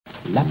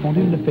La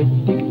pendule fait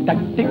tic-tac,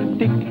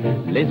 tic-tic.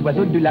 Les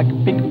oiseaux du lac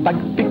pic-pac,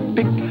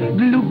 pic-pic.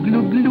 Glou,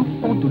 glou, glou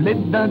font tous les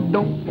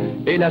dindons.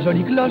 Et la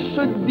jolie cloche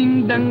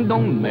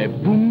ding-ding-dong. Mais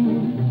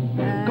boum,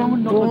 quand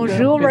notre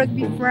Bonjour cœur fait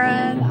rugby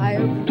friend, I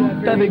hope tout you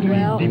are very avec lui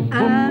well dit boum.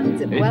 and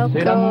Et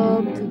c'est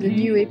l'amour welcome to the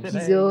qui new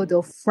episode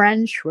of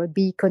French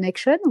Rugby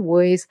Connection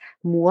with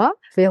moi,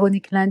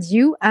 Véronique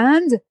Lindieu,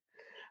 and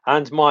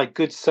my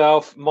good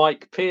self,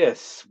 Mike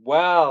Pearce.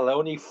 Well,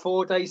 only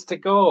 4 days to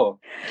go.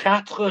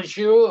 4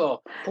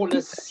 jours pour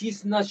les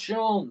Six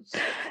Nations.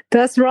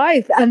 That's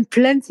right, and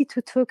plenty to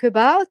talk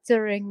about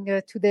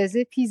during today's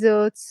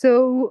episode.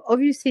 So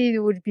obviously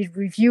we'll be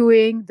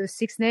reviewing the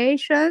Six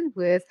Nations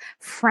with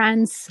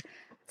France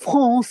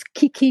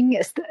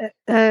kicking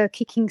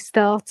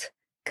start.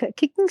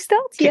 Kicking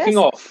start, yes. Kicking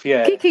off,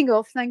 yeah. Kicking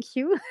off, thank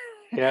you.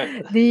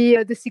 Yeah.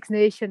 The Six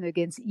Nations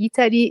against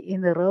Italy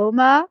in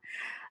Roma.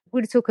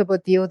 We'll talk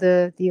about the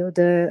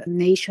other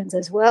nations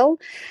as well.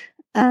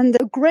 And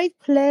a great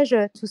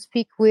pleasure to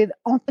speak with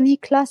Anthony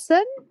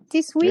Claassen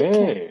this week.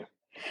 Yeah.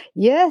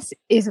 Yes,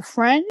 he's a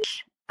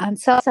French and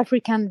South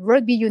African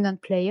rugby union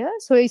player.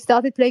 So he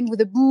started playing with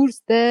the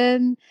Bulls,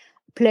 then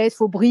played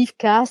for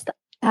Briefcast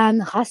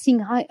and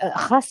Racing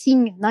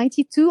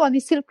 92, and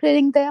he's still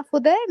playing there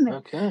for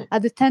them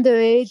at the tender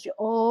age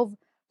of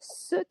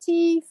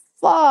 36.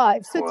 Wow,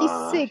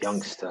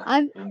 youngster.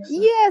 And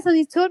yes, and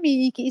he told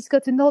me he's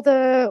got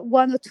another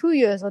 1 or 2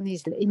 years on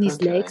his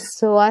legs.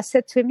 So I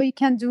said to him, you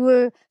can do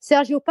a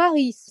Sergio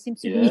Paris.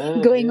 Seems to be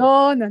going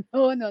on and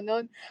on and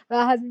on. But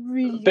I had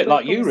really a bit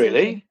like you,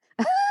 really.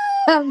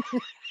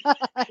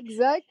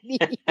 Exactly.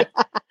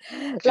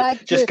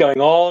 just going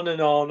on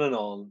and on and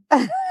on.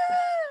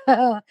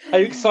 Are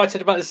you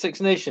excited about the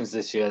Six Nations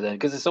this year then?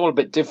 Because it's all a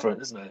bit different,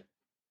 isn't it?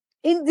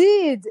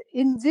 Indeed.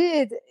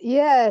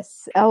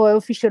 Yes. Our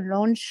official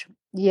launch,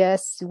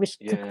 which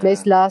took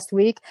place last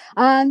week.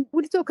 And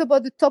we'll talk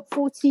about the top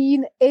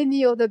 14,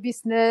 any other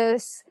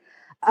business.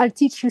 I'll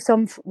teach you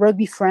some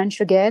rugby French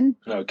again.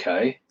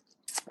 Okay.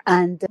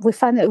 And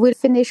we'll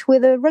finish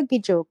with a rugby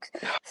joke.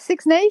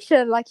 Six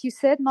Nations, like you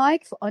said,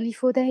 Mike, for only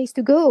 4 days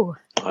to go.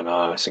 I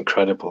know, it's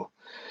incredible.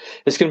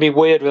 It's going to be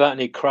weird without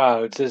any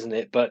crowds, isn't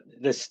it? But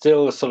there's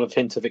still a sort of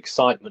hint of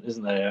excitement,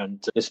 isn't there?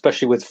 And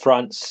especially with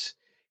France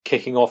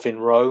kicking off in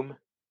Rome.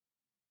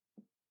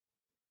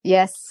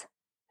 Yes.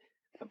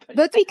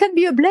 But it can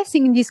be a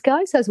blessing in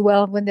disguise as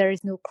well when there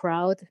is no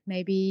crowd.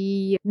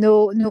 Maybe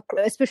no,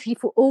 especially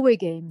for away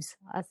games.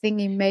 I think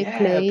it may play.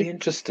 Yeah, it'd be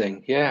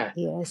interesting. Yeah.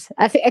 Yes.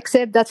 I think,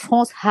 except that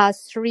France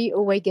has 3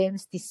 away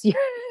games this year.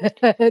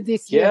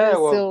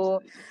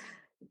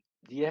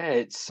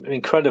 It's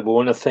incredible.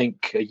 And I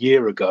think a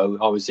year ago,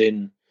 I was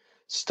in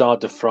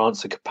Stade de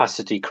France, a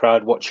capacity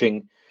crowd,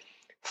 watching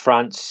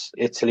France,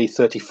 Italy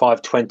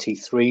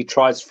 35-23,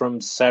 tries from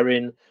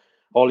Serin,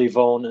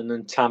 Olivon and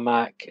then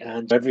Tamac,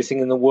 and everything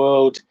in the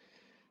world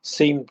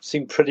seemed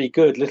pretty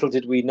good. Little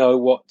did we know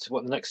what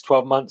the next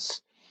 12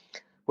 months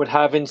would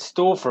have in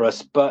store for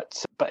us.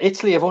 But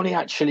Italy have only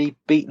actually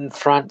beaten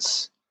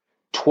France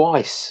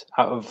twice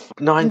out of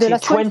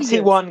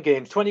 21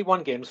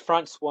 games.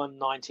 France won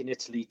 19,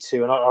 Italy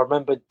 2. And I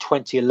remember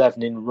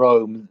 2011 in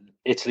Rome,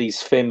 Italy's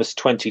famous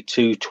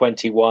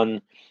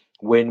 22-21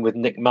 win with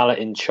Nick Mallet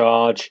in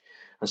charge,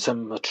 and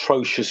some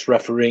atrocious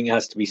refereeing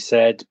has to be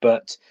said,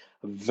 but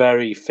a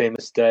very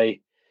famous day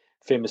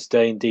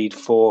indeed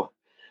for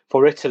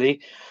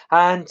Italy.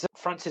 And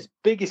France's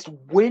biggest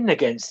win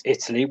against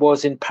Italy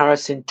was in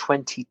Paris in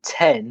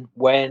 2010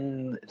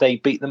 when they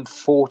beat them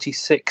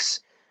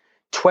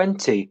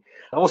 46-20.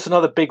 Also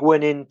another big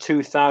win in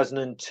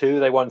 2002.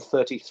 They won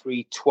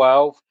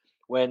 33-12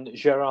 when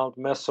Gérald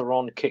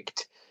Merceron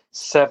kicked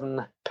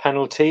 7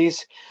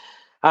 penalties.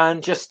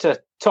 And just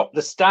to top the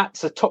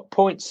stats, the top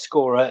point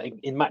scorer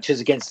in matches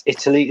against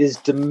Italy is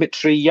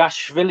Dimitri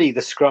Yashvili,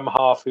 the scrum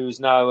half, who's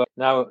now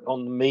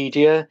on the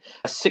media.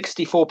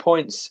 64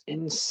 points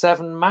in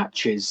 7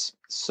 matches.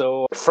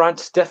 So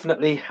France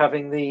definitely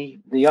having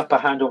the upper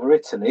hand over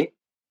Italy.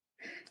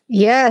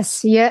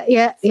 Yes, yeah.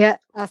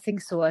 I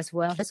think so as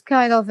well. It's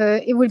kind of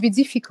it will be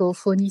difficult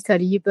for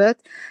Italy,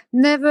 but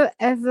never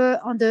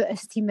ever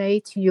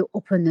underestimate your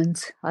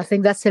opponent. I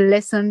think that's a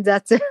lesson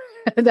that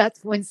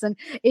for instance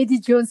Eddie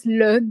Jones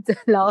learned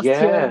last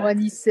year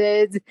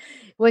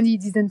when he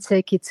didn't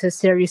take it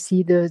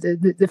seriously,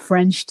 the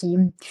French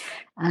team,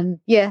 and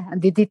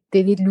they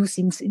did lose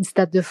in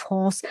Stade de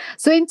France.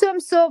 So in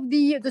terms of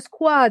the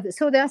squad,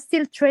 so they are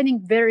still training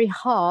very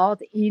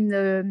hard in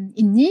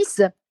Nice.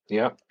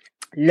 Yeah.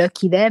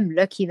 Lucky them.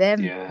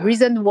 Yeah.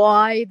 Reason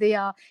why they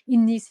are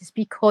in Nice is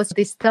because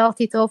they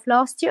started off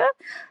last year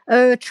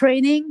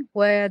training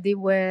where they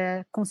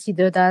were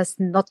considered as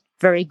not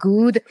very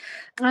good.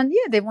 And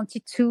they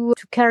wanted to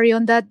carry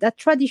on that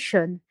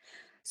tradition.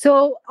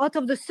 So out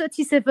of the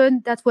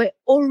 37 that were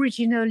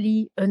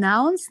originally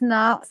announced,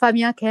 now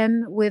Fabien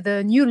came with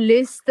a new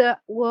list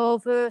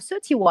of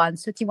 31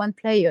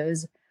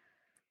 players.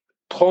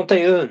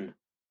 31,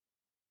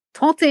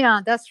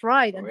 that's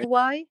right. And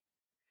why?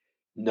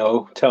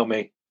 No, tell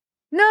me.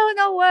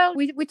 No. Well,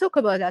 we talked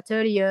about that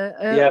earlier.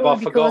 Yeah, but all I've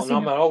because, forgotten.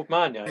 I'm an old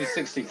man now. I'm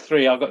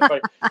 63. I've got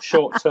very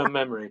short-term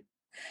memory.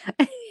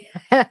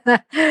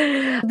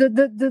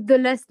 the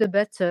less the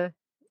better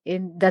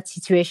in that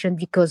situation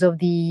because of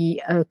the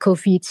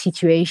COVID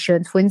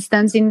situation. For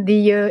instance, in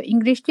the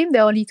English team,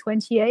 there are only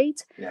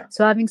 28. Yeah.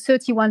 So having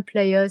 31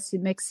 players,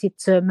 it makes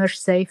it much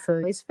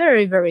safer. It's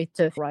very, very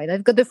tough, right?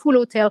 I've got the full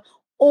hotel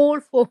all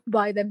for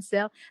by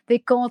themselves. They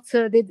can't,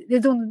 they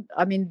don't,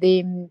 I mean,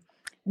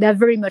 they're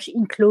very much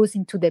enclosed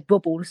into their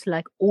bubbles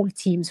like all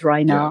teams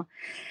right now.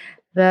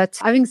 But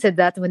having said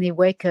that, when they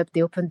wake up,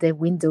 they open their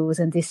windows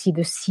and they see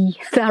the sea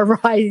that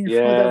right in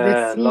front of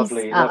the sea.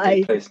 Lovely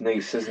place,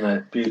 Nice, isn't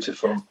it?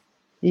 Beautiful.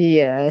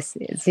 Yes,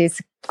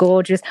 it's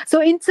gorgeous.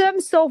 So in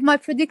terms of my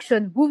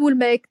prediction, who will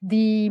make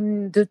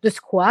the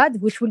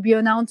squad, which will be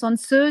announced on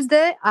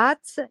Thursday at,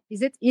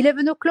 is it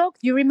 11 o'clock?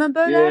 Do you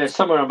remember that? Yeah,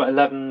 somewhere about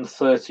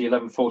 11:30,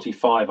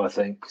 11:45, I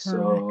think.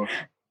 So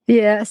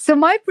yeah, so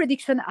my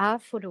prediction are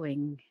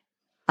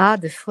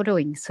the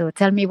following. So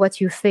tell me what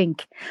you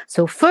think.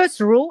 So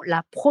first row,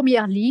 la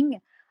première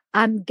ligne,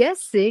 I'm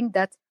guessing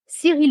that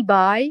Cyril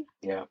Bay,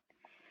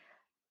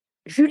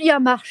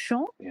 Julien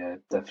Marchand,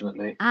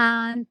 definitely,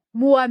 and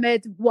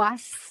Mohamed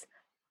Ouass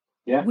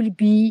will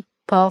be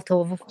part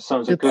of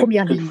the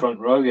première ligne. Good front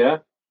row,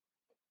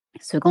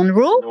 Second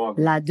row,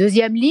 la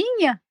deuxième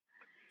ligne,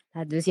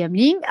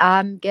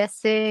 I'm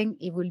guessing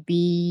it will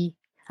be,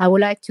 I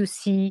would like to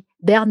see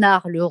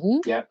Bernard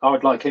Leroux. Yeah, I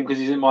would like him because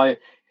he's in my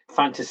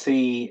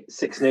fantasy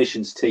Six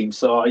Nations team,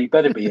 so he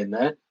better be in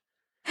there.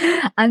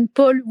 And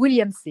Paul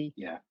Williamson.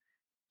 Yeah,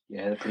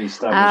 they're pretty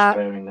established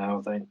pairing now,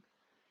 I think.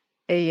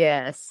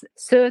 Yes.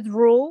 Third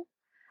row,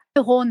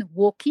 Ron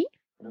Woki.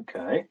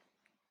 Okay.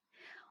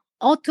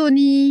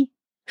 Anthony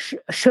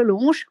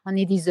Chelonge, and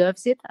he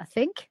deserves it, I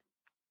think.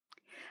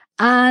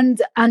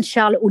 And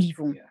Charles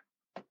Olivon,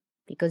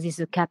 because he's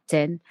the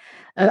captain.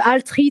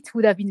 Altrit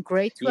would have been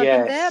great to have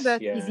been there,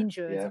 but he's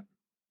injured. Yeah.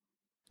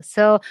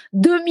 So,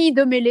 Demi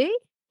de Mêlée,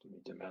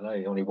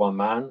 only one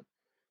man.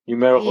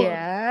 Numerical,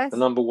 the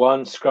number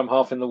one scrum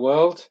half in the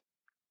world.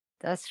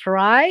 That's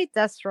right.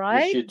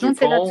 Monsieur Don't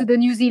say that to the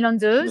New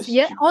Zealanders.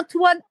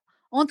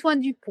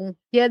 Antoine Dupont.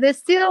 Yeah, there's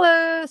still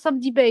some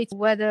debate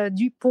whether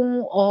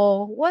Dupont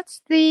or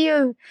what's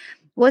the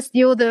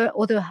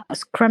other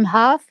scrum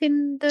half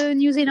in the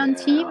New Zealand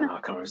team. I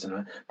can't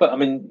remember. But I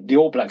mean, the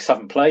All Blacks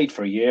haven't played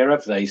for a year,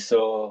 have they?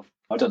 So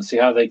I don't see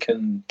how they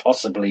can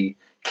possibly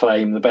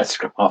claim the best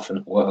scrum half in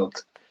the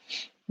world.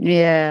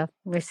 Yeah,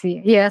 we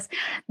see. Yes,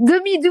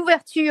 demi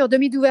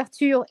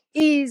d'ouverture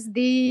is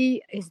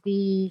the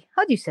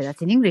how do you say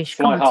that in English?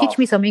 Come on, teach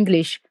me some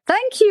English.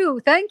 Thank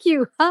you.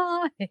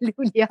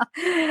 Hallelujah.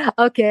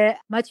 Okay,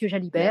 Mathieu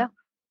Jalibert. Yeah.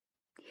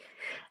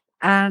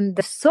 And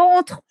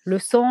le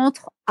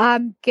centre,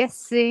 I'm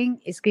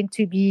guessing is going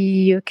to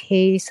be a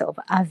case of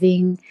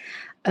having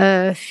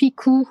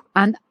Ficou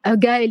and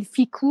Gaël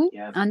Ficou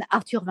and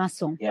Arthur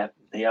Vincent. Yeah,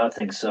 I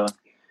think so.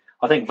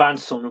 I think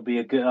Vincent will be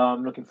a good.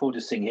 I'm looking forward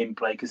to seeing him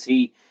play because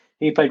he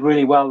played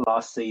really well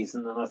last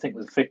season, and I think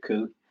with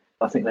Ficou,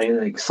 I think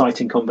they're an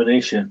exciting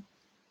combination.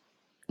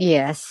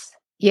 Yes,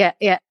 yeah,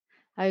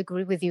 I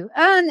agree with you.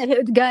 And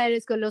Gaël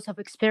has got lots of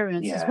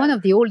experience. He's one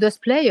of the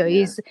oldest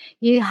players.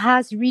 He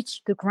has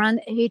reached the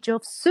grand age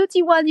of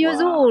 31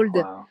 years old.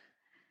 Wow.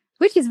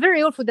 Which is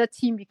very old for that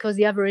team because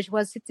the average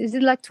is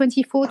it like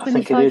 24,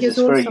 25 years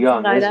old? It's very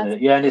young, isn't it?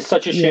 Yeah, and it's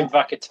such a shame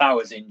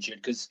Vakatawa's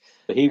injured because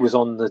he was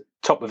on the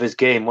top of his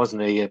game,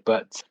 wasn't he?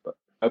 But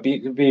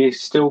it'd be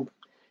still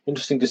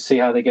interesting to see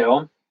how they get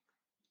on.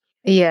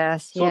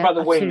 Yes. So what about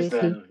the wings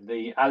then?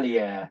 The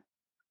Allier.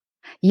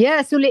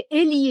 Yeah, so les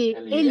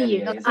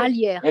ailier, not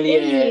Allier.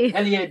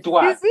 Ailier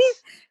droite. You see?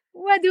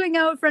 We're doing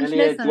our French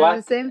lesson at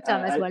the same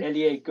time as well.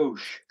 Ailier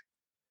gauche.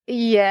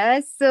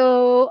 Yes,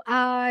 so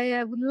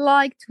I would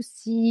like to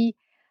see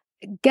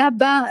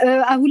Gabin.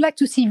 I would like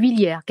to see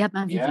Villiers,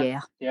 Gabin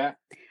Villiers. Yeah.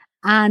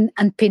 And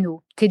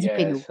Penaud, Teddy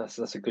Penaud.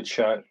 That's a good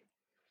shout.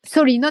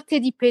 Sorry, not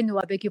Teddy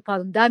Penaud. I beg your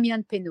pardon,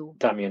 Damien Penaud.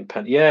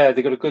 Yeah,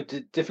 they got a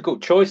good,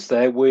 difficult choice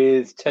there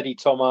with Teddy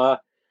Thomas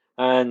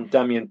and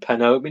Damien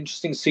Penaud. It'll be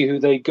interesting to see who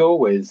they go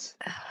with.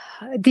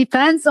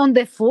 Depends on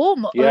their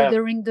form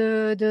during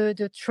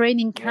the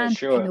training camp.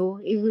 Sure.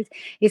 You know,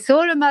 it's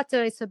all a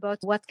matter. It's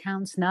about what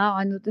counts now.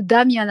 I know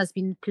Damien has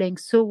been playing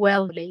so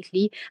well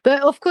lately,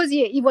 but of course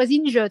he was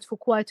injured for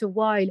quite a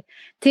while.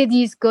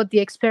 Teddy's got the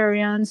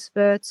experience,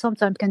 but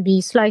sometimes can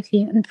be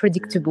slightly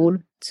unpredictable.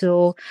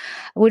 So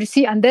we'll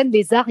see. And then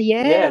les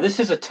arrières. Yeah, this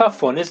is a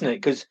tough one, isn't it?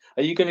 Because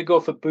are you going to go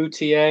for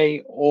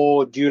Boutier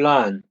or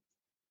Dulin?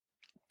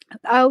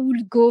 I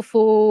will go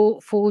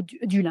for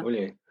Dulin. Will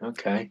you?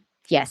 Okay.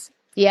 Yes.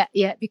 Yeah,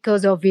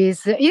 because of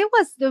his... he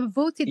was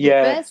voted the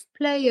best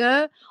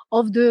player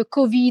of the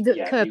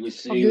COVID Cup.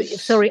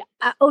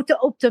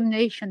 Autumn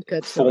Nation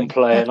Cup. Form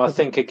player, and I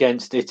think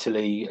against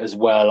Italy as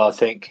well, I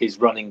think his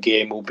running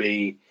game will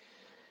be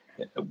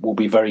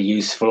very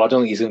useful. I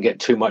don't think he's going to get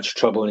too much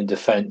trouble in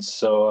defence.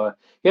 So,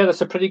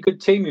 that's a pretty good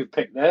team you've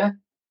picked there.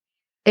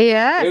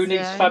 Yes. Who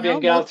needs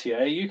Fabien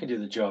Galtier? You can do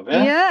the job,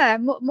 yeah? Yeah.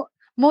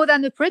 more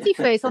than a pretty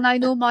face, and I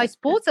know my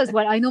sports as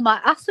well. I know my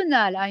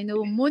Arsenal, I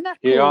know Monaco.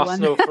 Yeah,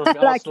 Arsenal from like...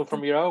 Arsenal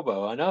from your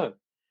elbow, I know.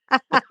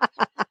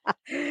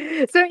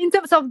 So in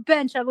terms of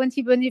bench, I won't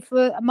even if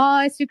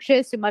my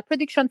suggestion, my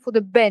prediction for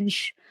the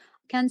bench,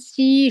 I can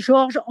see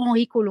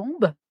Georges-Henri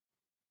Colombe.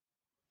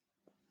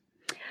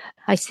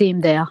 I see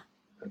him there.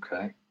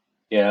 Okay.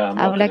 Yeah,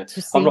 I'm not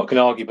going to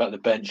argue about the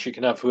bench. You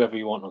can have whoever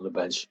you want on the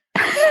bench.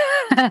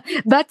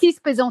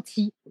 Baptiste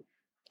Pesanti.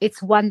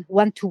 It's one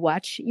to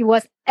watch. He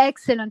was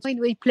excellent.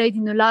 He played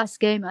in the last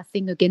game, I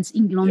think, against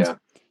England. Yeah.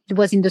 It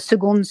was in the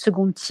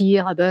second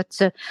tier, but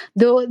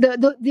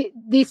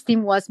this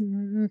team was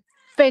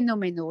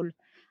phenomenal.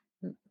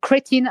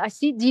 Crétin, I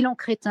see Dylan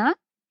Crétin.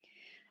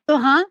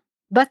 Serin,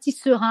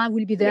 Baptiste Serin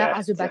will be there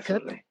as a backup.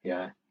 Definitely.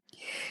 Yeah.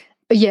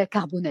 Yeah,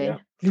 Carbonel.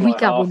 Louis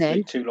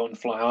Carbonel. Toulon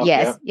fly half.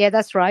 Yes, yeah,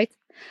 that's right.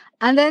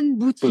 And then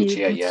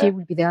Boutier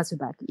will be there as a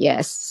back.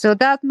 Yes. So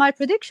that's my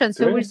prediction.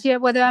 So we'll see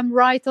whether I'm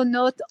right or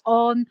not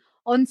on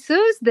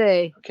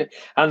Thursday. Okay.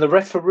 And the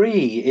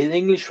referee, an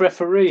English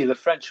referee, the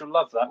French will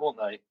love that, won't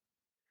they?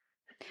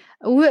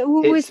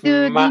 Who is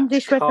the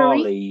English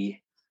Carley.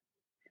 referee?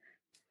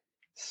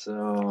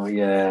 So,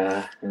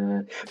 yeah.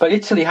 But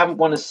Italy haven't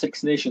won a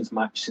Six Nations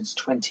match since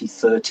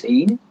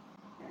 2013.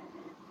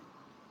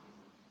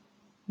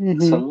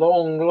 It's a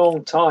long,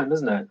 long time,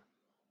 isn't it?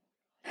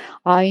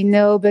 I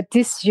know, but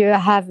this year I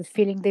have a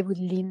feeling they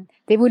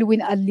will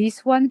win at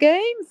least one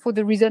game for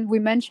the reason we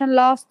mentioned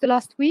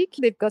last week.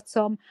 We got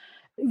some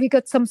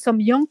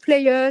young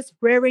players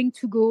raring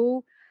to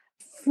go,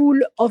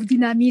 full of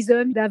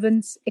dynamism. They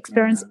haven't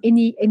experienced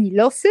any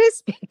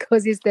losses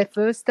because it's their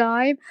first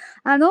time.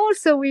 And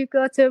also we've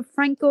got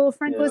Franco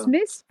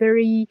Smith,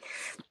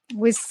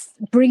 with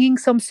bringing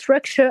some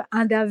structure,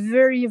 and they're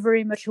very,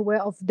 very much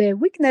aware of their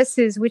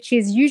weaknesses, which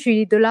is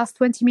usually the last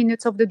 20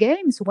 minutes of the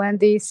games when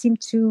they seem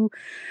to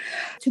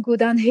go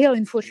downhill,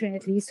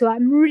 unfortunately. So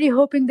I'm really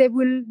hoping they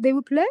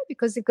will play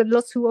because they've got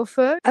lots to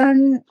offer.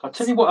 And I'll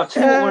tell you what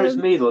worries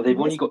me though. They've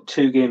only got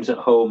 2 games at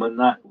home, and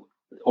that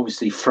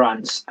obviously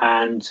France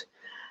and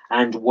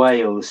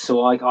Wales.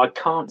 So I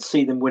can't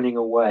see them winning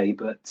away.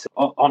 But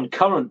on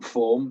current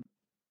form,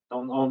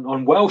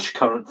 on Welsh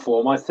current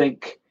form, I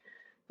think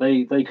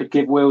they could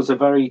give Wales a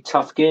very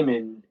tough game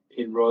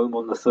in Rome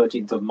on the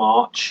 13th of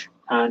March.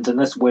 And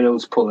unless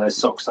Wales pull their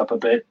socks up a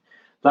bit,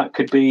 that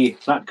could be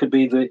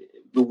the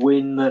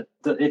win that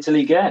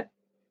Italy get.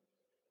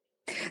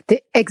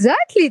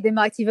 Exactly, they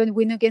might even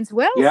win against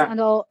Wales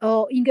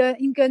or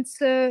against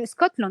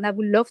Scotland. I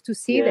would love to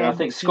see them. I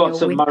think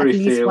Scots at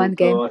Murrayfield,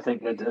 though, I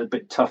think they're a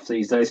bit tough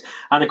these days.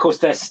 And of course,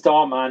 their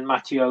star man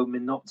Matteo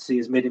Minozzi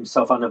has made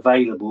himself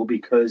unavailable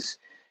because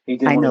he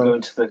didn't want to go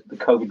into the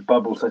COVID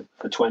bubble for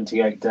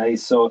 28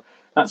 days. So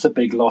that's a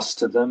big loss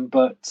to them.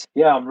 But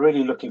yeah, I'm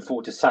really looking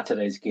forward to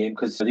Saturday's game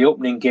because the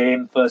opening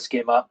game, first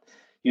game up,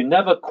 you're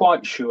never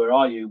quite sure,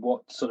 are you,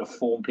 what sort of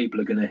form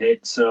people are going to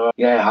hit. So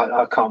yeah,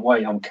 I can't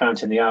wait. I'm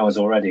counting the hours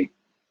already.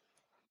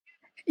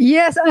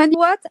 Yes, and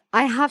what?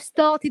 I have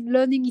started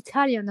learning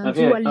Italian on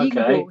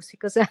Duolingo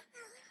because so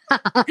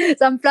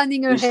I'm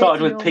planning ahead. You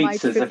started with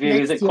pizzas, have you?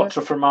 Is it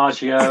quattro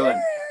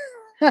formaggio?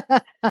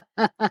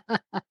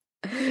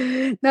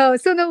 No,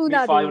 sono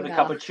una Mi fai un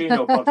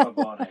cappuccino, per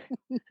favore.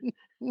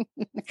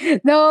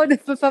 No,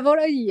 per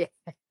favore, yeah.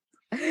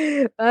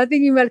 I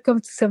think you will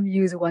come to some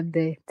news one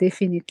day,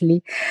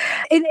 definitely.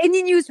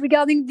 Any news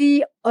regarding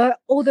the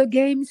other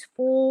games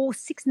for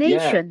Six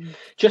Nations? Yeah.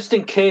 Just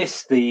in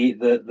case the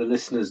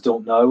listeners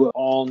don't know,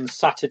 on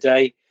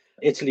Saturday,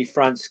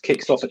 Italy-France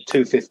kicks off at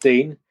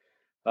 2:15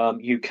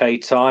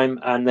 UK time,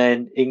 and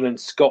then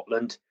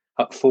England-Scotland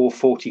at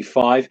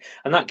 4:45.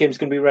 And that game's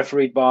going to be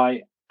refereed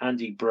by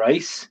Andy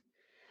Brace.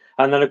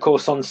 And then, of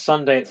course, on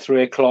Sunday at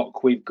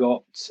 3:00, we've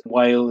got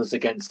Wales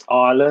against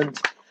Ireland.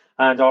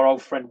 And our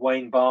old friend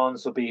Wayne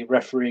Barnes will be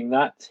refereeing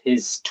that,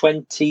 his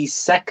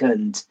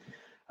 22nd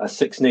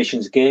Six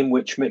Nations game,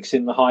 which makes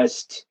him the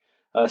highest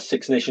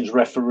Six Nations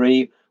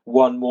referee,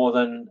 one more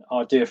than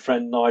our dear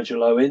friend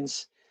Nigel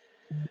Owens.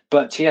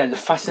 But yeah, the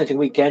fascinating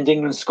weekend,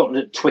 England,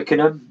 Scotland at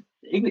Twickenham.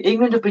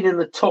 England have been in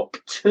the top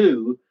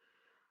 2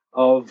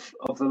 of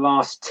the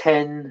last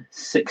 10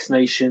 Six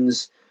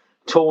Nations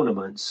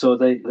tournaments. So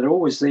they're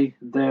always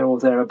there or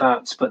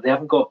thereabouts, but they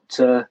haven't got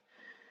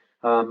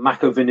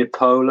Mako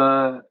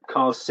Vunipola,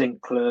 Carl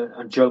Sinclair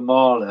and Joe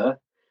Marler.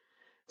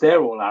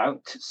 They're all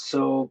out.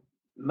 So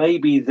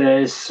maybe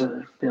there's,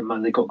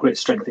 they've got great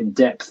strength in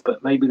depth,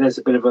 but maybe there's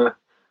a bit of a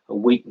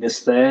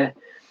weakness there.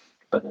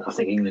 But I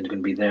think England are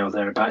going to be there or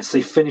thereabouts.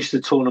 They finished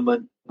the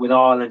tournament with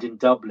Ireland in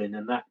Dublin,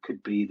 and that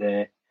could be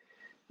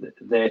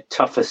their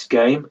toughest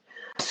game.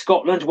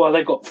 Scotland, well,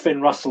 they've got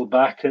Finn Russell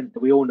back, and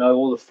we all know,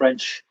 all the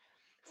French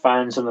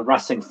fans and the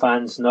Racing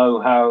fans know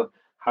how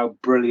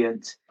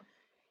brilliant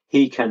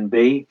he can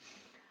be.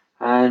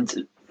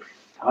 And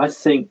I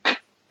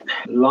think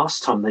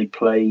last time they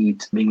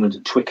played England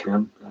at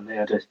Twickenham, and they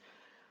had a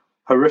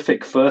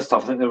horrific first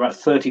half. I think they were at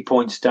 30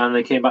 points down.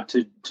 They came back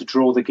to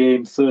draw the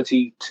game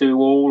 32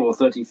 all or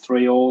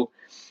 33 all.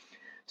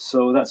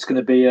 So that's going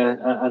to be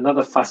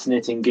another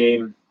fascinating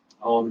game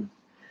on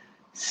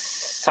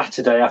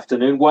Saturday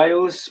afternoon.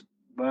 Wales.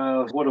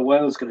 Well, what are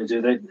Wales going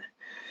to do?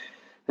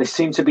 They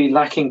seem to be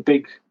lacking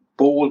big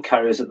ball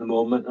carriers at the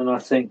moment, and I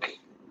think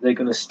they're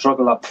going to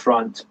struggle up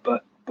front.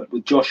 But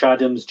with Josh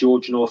Adams,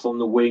 George North on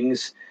the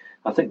wings,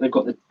 I think they've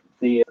got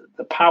the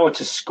power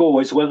to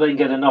score. It's whether they can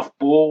get enough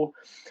ball,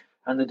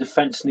 and the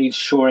defence needs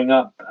shoring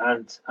up.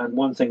 And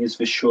one thing is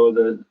for sure,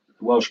 the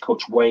Welsh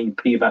coach Wayne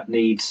Pivac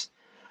needs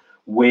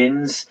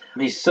wins.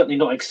 He's certainly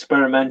not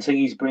experimenting.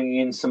 He's bringing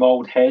in some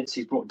old heads.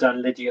 He's brought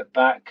Dan Lydiate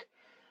back.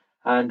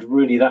 And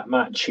really, that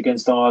match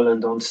against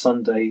Ireland on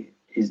Sunday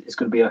is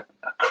going to be a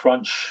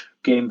crunch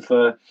game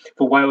for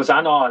Wales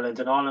and Ireland.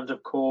 And Ireland,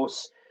 of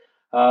course,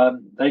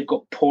 they've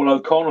got Paul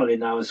O'Connell in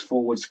now as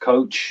forwards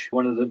coach,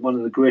 one of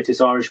the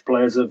greatest Irish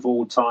players of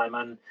all time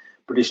and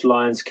British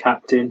Lions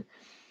captain.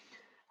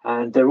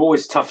 And they're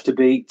always tough to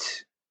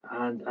beat.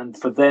 And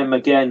for them,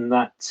 again,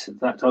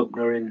 that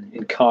opener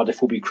in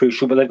Cardiff will be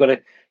crucial. But they've got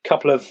a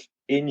couple of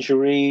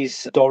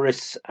injuries.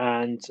 Doris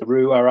and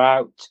Rue are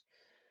out.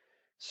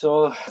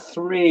 So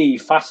 3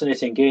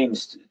 fascinating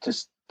games to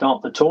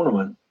start the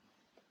tournament.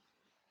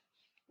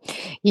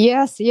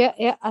 Yes,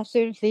 yeah,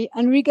 absolutely.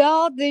 And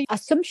regard the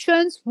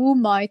assumptions who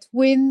might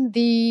win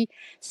the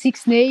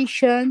Six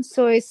Nations,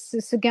 so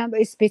it's a game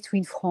is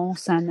between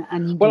France and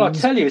England. Well, I'll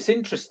tell you, it's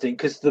interesting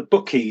because the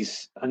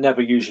bookies are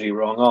never usually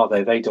wrong, are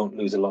they? They don't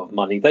lose a lot of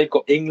money. They've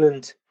got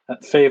England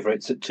at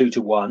favourites at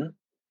 2-1.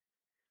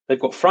 They've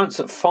got France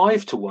at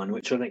 5-1,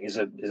 which I think is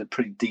a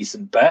pretty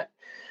decent bet.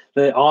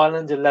 The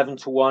Ireland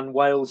 11-1,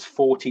 Wales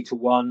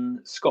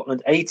 40-1,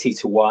 Scotland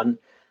 80-1,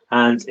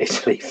 and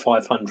Italy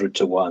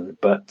 500-1.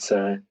 But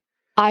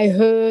I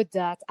heard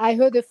that. I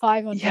heard the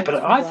 500. Yeah,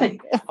 but I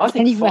think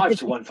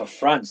 5-1 for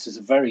France is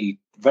a very,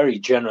 very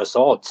generous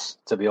odds,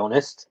 to be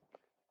honest.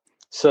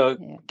 So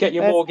get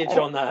your mortgage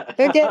on that.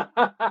 Okay.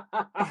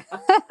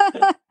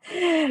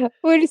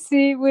 We'll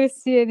see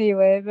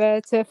anyway.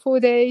 But 4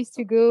 days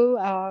to go,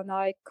 and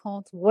I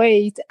can't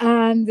wait.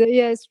 And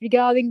yes,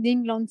 regarding the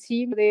England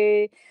team,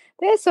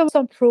 there's some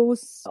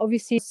pros.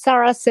 Obviously,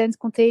 Saracens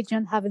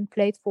contagion haven't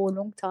played for a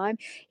long time.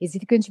 Is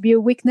it going to be a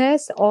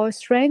weakness or a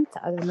strength?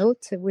 I don't know.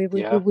 We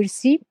will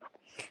see.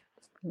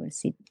 We'll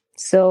see.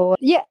 So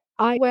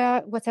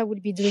what I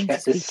will be doing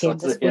this weekend,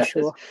 that's for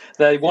sure.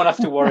 They won't have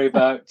to worry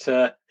about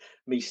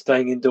me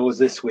staying indoors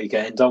this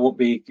weekend. I won't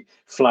be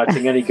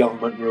flouting any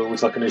government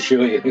rules, I can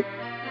assure you.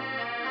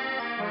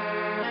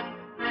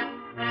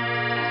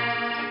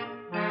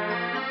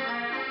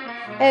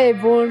 Hey,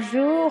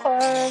 bonjour,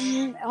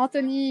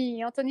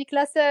 Anthony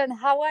Claassen,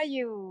 how are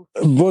you?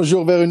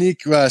 Bonjour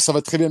Véronique, ça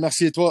va très bien,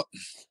 merci, et toi?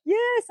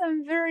 Yes,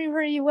 I'm very,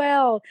 very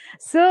well.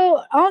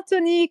 So,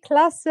 Anthony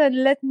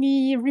Claassen, let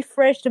me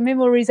refresh the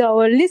memories of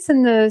our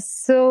listeners.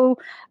 So,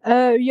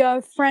 you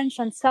are French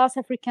and South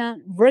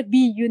African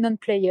rugby union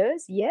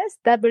players. Yes,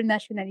 double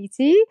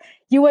nationality.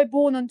 You were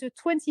born on the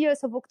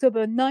 20th of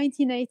October,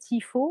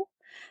 1984.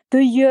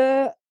 The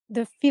year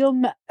the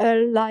film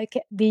like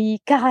the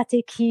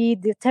Karate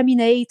Kid, the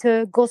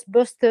Terminator,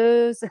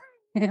 Ghostbusters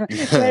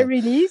were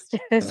released.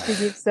 Just to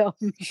give some.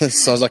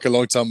 Sounds like a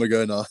long time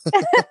ago now.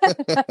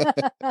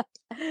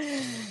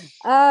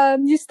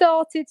 You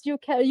started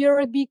your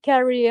rugby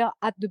career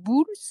at the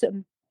Bulls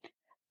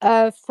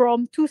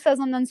from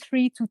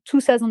 2003 to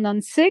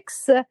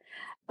 2006.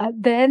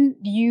 Then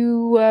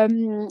you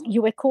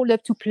were called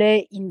up to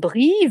play in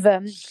Brive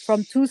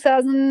from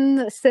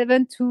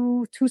 2007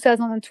 to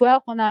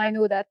 2012, and I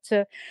know that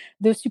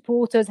the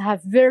supporters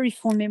have very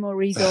fond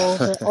memories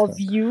of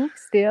you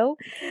still.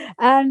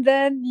 And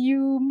then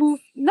you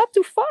moved not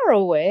too far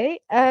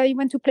away. You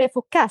went to play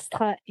for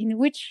Castres, in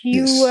which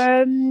you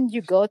won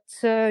the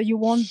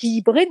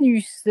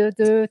Brennus,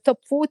 the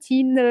top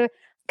 14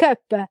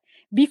 cup.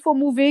 Before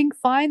moving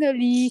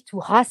finally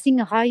to Racing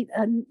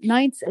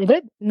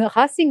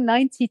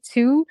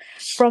 92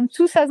 from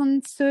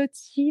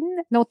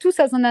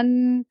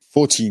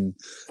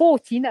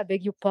 2014, I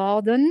beg your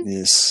pardon.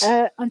 Yes.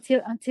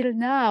 Until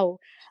now.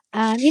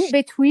 And in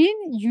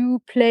between,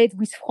 you played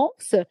with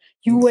France.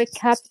 You were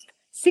capped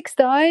 6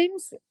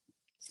 times.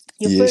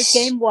 Your first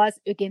game was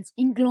against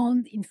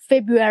England in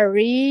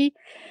February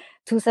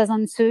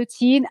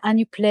 2013, and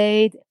you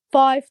played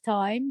 5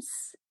 times.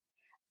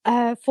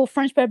 For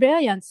French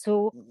Barbarians.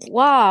 So,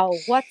 wow,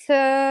 what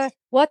a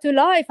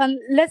life. And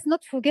let's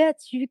not forget,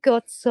 you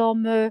got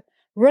some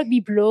rugby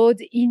blood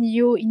in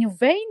your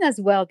vein as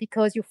well,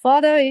 because your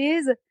father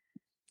is...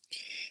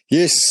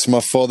 Yes, my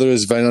father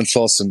is Wynand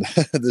Claassen,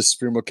 the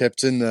Springbok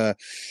captain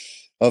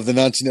of the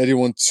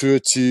 1981 tour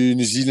to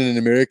New Zealand and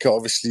America.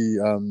 Obviously,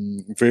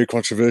 very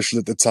controversial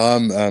at the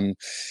time.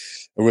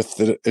 With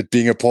it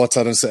being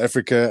apartheid in South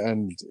Africa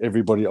and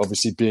everybody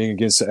obviously being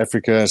against South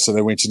Africa. So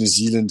they went to New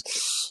Zealand,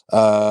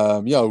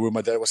 where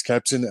my dad was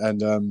captain.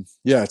 And,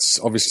 it's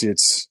obviously,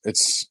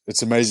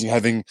 it's amazing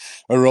having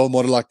a role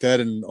model like that,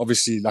 and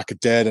obviously like a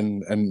dad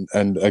and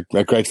a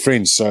great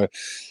friend. So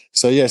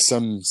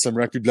some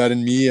rugby blood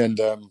in me. And,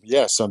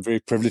 so I'm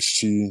very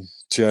privileged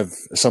to have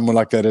someone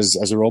like that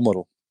as a role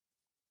model.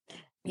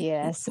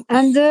 Yes,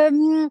 and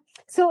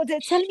tell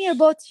me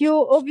about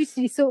your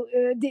obviously. So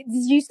did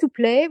you used to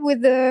play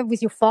with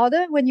your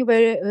father when you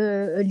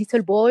were a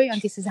little boy,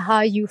 and this is how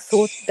you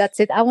thought,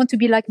 that's it, I want to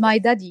be like my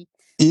daddy.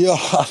 Yeah,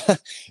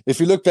 if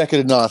you look back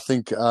at it now, I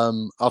think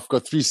I've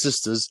got three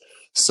sisters,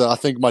 so I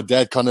think my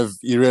dad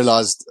he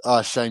realized,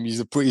 shame, he's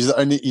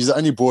the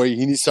only boy.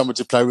 He needs someone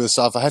to play with.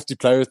 So if I have to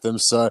play with him,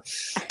 but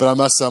I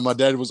must say, my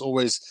dad was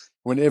always,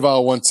 whenever I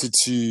wanted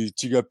to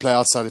go play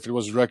outside, if it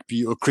was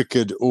rugby or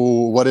cricket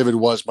or whatever it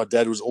was, my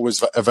dad was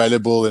always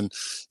available, and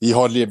he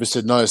hardly ever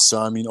said no.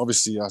 So I mean,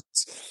 obviously,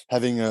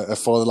 having a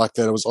father like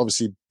that, I was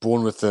obviously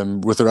born with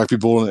a rugby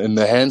ball in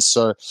their hands.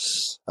 So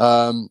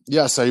so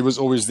he was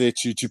always there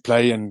to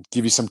play and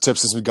give you some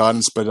tips and some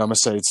guidance. But I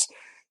must say,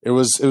 it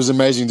was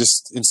amazing.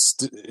 Just in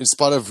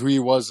spite of who he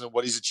was and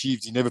what he's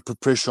achieved, he never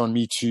put pressure on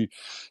me to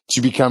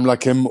become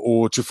like him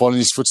or to follow in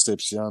his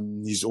footsteps.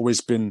 He's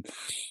always been,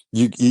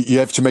 you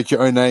have to make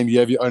your own name, you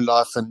have your own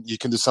life, and you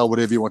can decide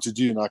whatever you want to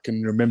do. And I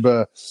can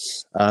remember,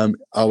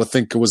 I would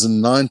think it was in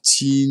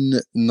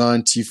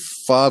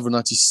 1995 or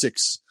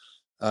 96,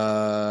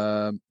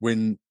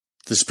 when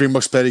the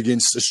Springboks played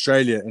against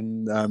Australia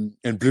in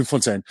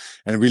Bloemfontein,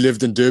 and we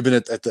lived in Durban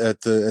at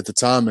the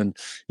time. And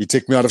he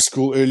took me out of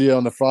school earlier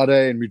on a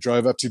Friday, and we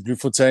drove up to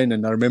Bloemfontein.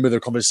 And I remember the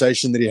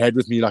conversation that he had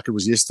with me like it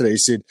was yesterday. He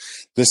said,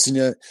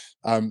 "Listen,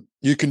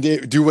 you can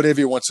do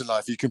whatever you want in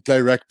life. You can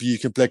play rugby, you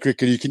can play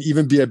cricket, you can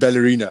even be a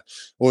ballerina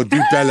or do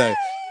ballet."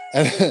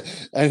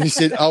 And he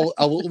said, I will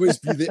always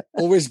be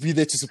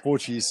there to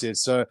support you, he said.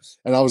 So,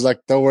 and I was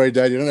like, don't worry,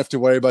 Dad, you don't have to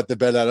worry about the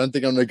ballet. I don't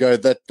think I'm going to go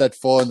that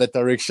far in that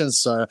direction.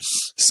 So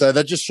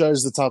that just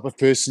shows the type of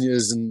person he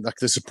is, and like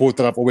the support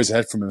that I've always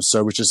had from him.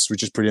 So, which is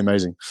pretty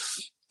amazing.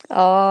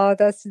 Oh,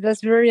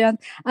 that's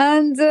brilliant.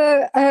 And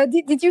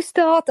did you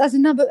start as a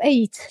number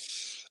 8?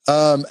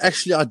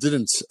 Actually, I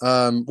didn't.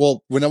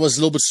 Well, when I was a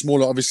little bit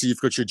smaller, obviously you've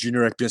got your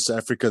junior rugby in South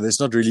Africa. There's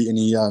not really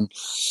any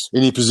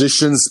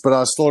positions, but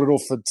I started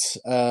off at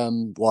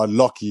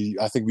Lockie.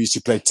 I think we used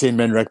to play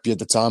 10-man rugby at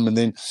the time, and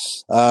then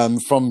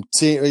from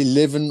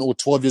 11 or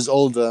 12 years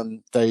old,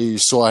 they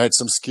saw I had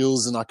some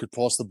skills and I could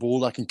pass the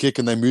ball, I can kick,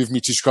 and they moved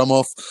me to scrum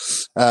half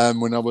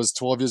when I was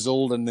 12 years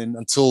old, and then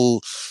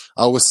until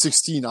I was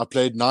 16, I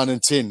played 9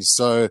 and 10.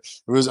 So it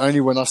was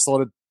only when I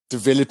started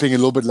developing a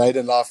little bit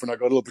later in life, when I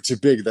got a little bit too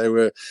big,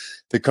 the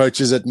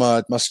coaches at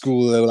my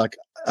school, they were like,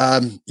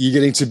 you're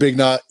getting too big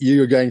now,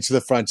 you're going to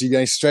the front, you're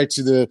going straight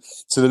to the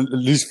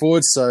loose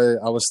forward. So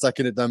I was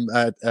stuck in at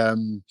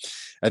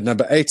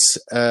number 8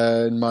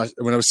 when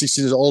I was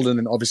 16 years old, and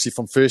then obviously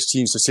from first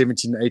team, so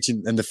 17 and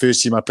 18, and the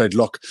first team I played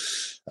lock.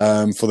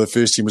 For the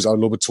first team was a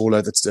little bit taller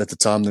at the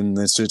time than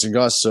certain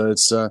guys. So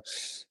it's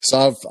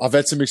so I've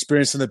had some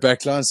experience in the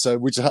back line, so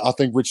which I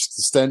think which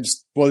stood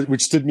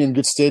me in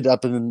good stead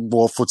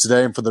for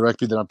today and for the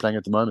rugby that I'm playing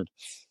at the moment.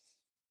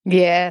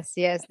 Yes,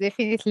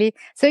 definitely.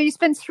 So you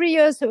spent 3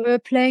 years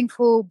playing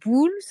for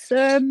Bulls.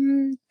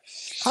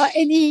 What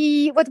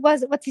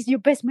is your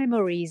best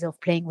memories of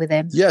playing with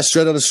them? Yeah,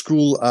 straight out of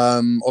school.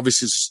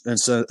 Obviously in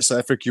South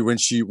Africa,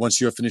 once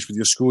you're finished with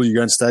your school, you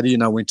go and study.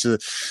 And I went to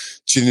the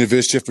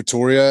University of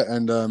Pretoria,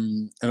 and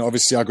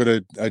obviously I got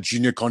a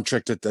junior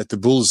contract at the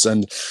Bulls.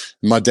 And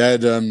my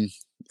dad,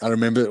 I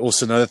remember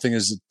also another thing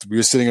is that we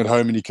were sitting at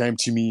home, and he came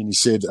to me and he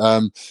said,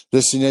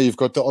 "Listen, you've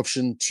got the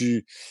option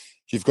to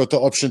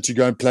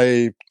go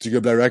play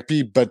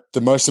rugby, but the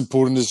most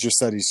important is your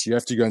studies. You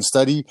have to go and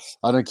study.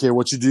 I don't care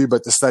what you do,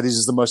 but the studies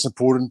is the most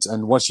important.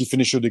 And once you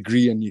finish your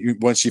degree, and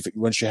once you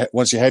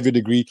have your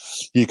degree,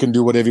 you can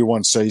do whatever you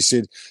want." So he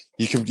said,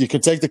 you can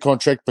take the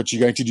contract, but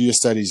you're going to do your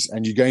studies,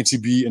 and you're going to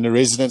be in a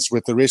residence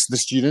with the rest of the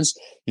students.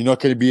 You're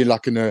not going to be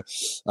like in a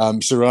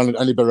surrounded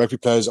only by rugby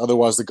players.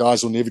 Otherwise, the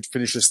guys will never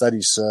finish their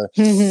studies. So,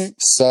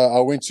 so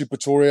I went to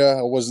Pretoria.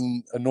 I was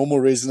in a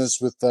normal residence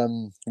with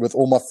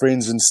all my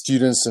friends and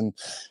students and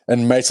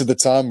mates at the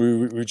time.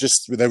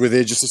 They were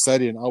there just to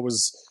study, and I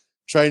was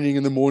training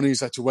in the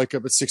mornings. I had to wake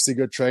up at 6 to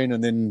go train,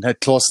 and then had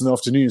class in the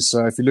afternoon.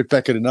 So if you look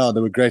back at it now, they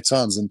were great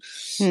times. And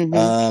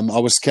I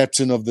was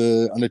captain of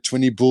the under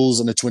 20 Bulls,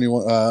 under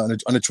 21,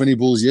 under 20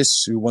 Bulls,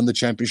 yes, who won the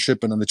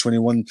championship, and under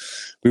 21,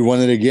 we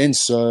won it again.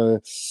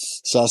 So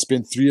I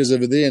spent 3 years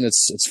over there, and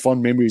it's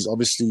fond memories.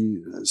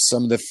 Obviously,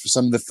 some of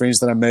the friends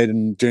that I made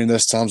during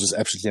those times was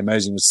absolutely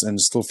amazing,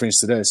 and still friends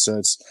today.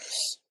 So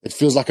it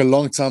feels like a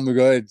long time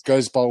ago. It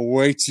goes by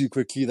way too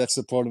quickly. That's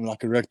the problem.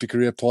 Like a rugby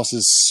career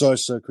passes so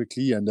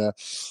quickly, and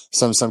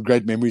some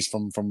great memories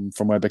from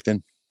way back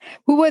then.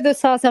 Who were the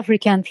South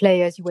African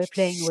players you were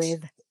playing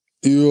with?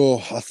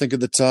 I think at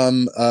the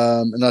time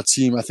in our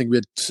team, I think we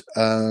had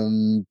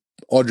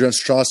Adrian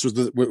Strauss was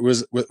the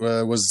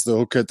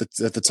hooker at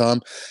the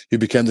time. He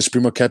became the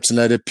Springbok captain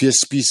later.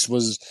 Piers Spies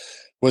was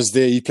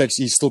there. He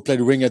still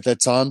played wing at that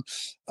time,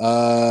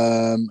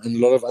 and a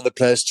lot of other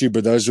players too.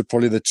 But those were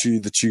probably the two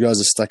guys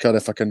that stuck out,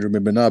 if I can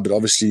remember now. But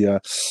obviously,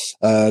 a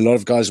lot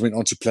of guys went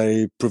on to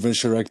play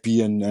provincial rugby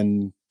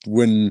and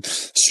win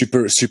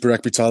super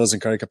rugby titles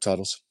and Currie Cup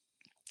titles.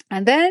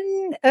 And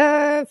then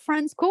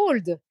France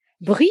called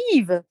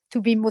Brive,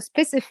 to be more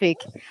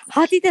specific.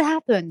 How did it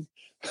happen?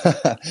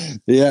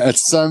 Yeah,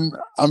 it's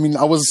I mean,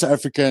 I was in South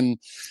Africa in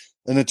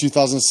the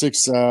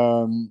 2006.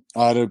 I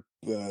had a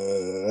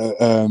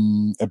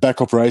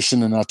back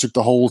operation, and I took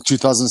the whole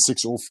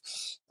 2006 off,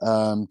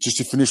 just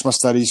to finish my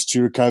studies,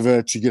 to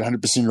recover, to get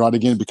 100% right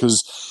again.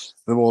 Because,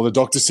 well, the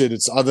doctor said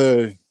it's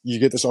either you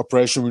get this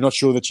operation, we're not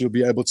sure that you'll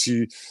be able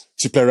to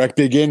play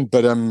rugby again,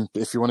 but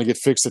if you want to get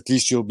fixed, at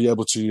least you'll be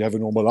able to have a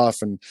normal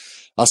life. And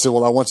I said,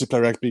 well, I want to play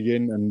rugby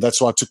again, and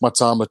that's why I took my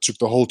time. I took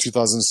the whole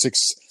 2006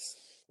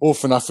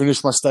 off, and I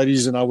finished my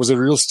studies, and I was a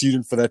real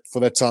student for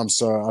that time.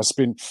 So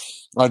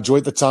I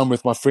enjoyed the time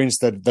with my friends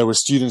that were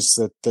students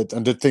that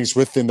and did things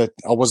with them that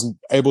I wasn't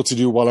able to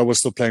do while I was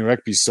still playing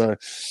rugby. So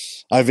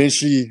I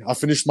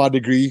finished my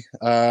degree.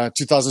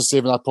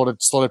 2007, I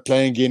started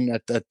playing again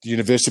at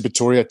University of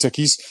Pretoria at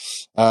Tikkies.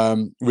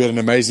 We had an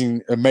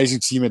amazing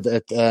team at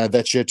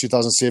that year,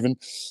 2007.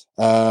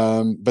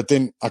 But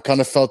then I kind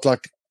of felt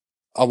like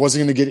I wasn't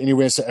going to get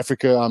anywhere in South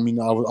Africa. I mean,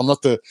 I'm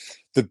not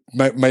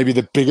maybe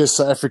the biggest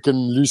South African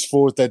loose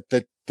forward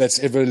that's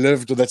ever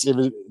lived or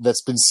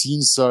that's been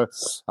seen. So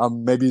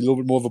I'm maybe a little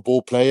bit more of a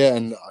ball player.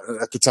 And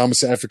at the time in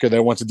South Africa, they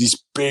wanted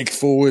these big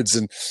forwards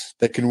and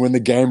that can win the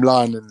game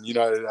line and, you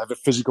know, have a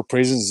physical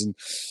presence.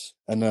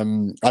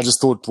 And I just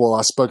thought, well,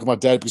 I spoke to my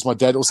dad because my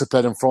dad also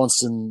played in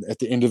France at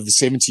the end of the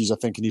 70s, I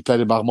think, and he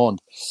played in Marmande.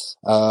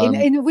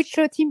 In which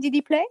team did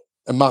he play?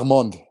 In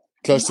Marmande.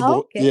 Close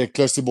to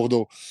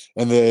Bordeaux,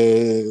 in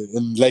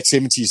late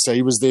 70s. So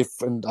he was there,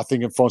 I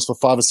think, in France for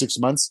 5 or 6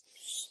 months,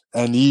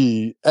 and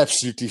he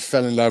absolutely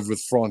fell in love with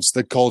France,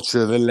 the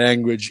culture, the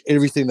language,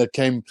 everything that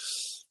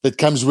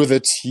comes with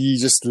it. He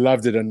just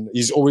loved it, and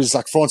he's always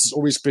France has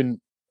always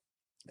been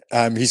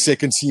his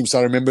second team. So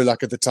I remember,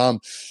 like, at the time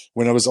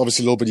when I was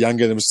obviously a little bit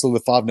younger, there was still the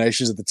Five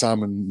Nations at the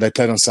time, and they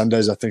played on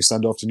Sundays, I think,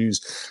 Sunday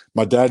afternoons.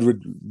 My dad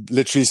would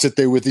literally sit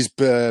there with his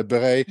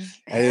beret,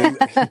 and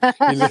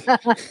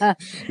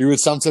he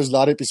would sometimes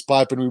light up his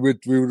pipe, and we would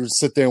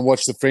sit there and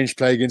watch the French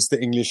play against the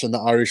English and the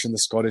Irish and the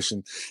Scottish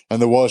and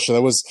the Welsh. So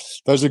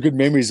those are good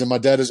memories. And my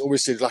dad has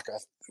always said, like,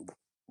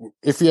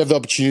 if you have the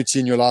opportunity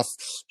in your life,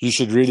 you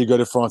should really go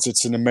to France.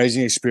 It's an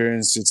amazing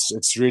experience.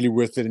 It's really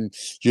worth it, and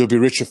you'll be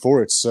richer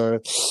for it. So,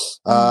 so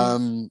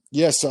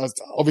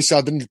obviously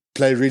I didn't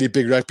play really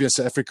big rugby in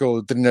South Africa,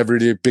 or didn't have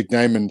really a big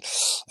name, and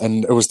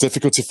it was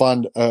difficult to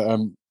find a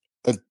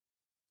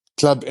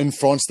club in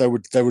France that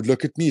would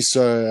look at me.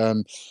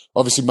 So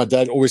obviously my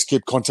dad always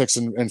kept contacts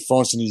in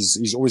France, and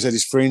he's always had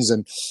his friends,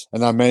 and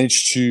I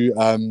managed to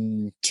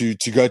go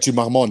to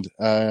Marmande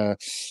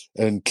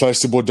and close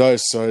to Bordeaux.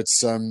 So it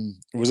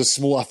was a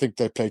small, I think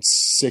they played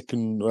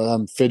second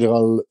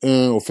Fédéral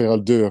 1 or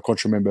Fédéral 2, I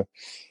can't remember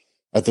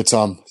at the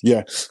time.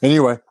 Yeah.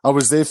 Anyway, I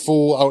went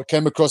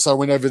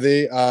over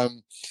there.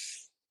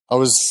 I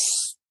was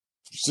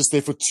just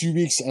there for 2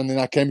 weeks, and then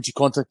I came into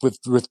contact with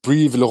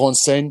Brive, Laurent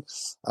Seine.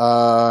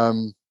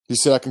 He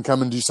said I can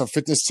come and do some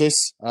fitness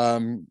tests. I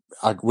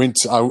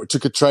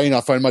took a train.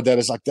 I phoned my dad. I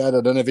was like, Dad,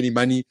 I don't have any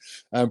money.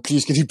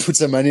 Please, can you put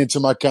some money into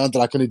my account that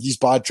I can at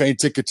least buy a train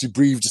ticket to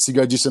Brive just to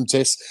go do some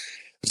tests?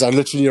 Because I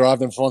literally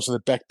arrived in France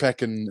with a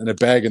backpack and a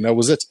bag, and that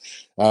was it.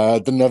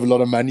 Didn't have a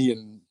lot of money,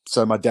 and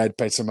so my dad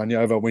paid some money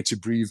over. I went to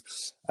Brive,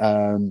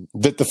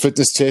 did the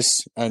fitness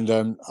test, and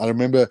I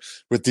remember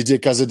with Didier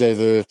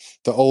Cazadeh,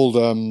 the old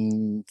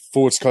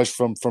forwards coach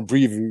from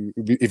Brive, who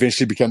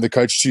eventually became the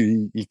coach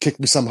too. He kicked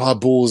me some high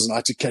balls, and I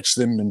had to catch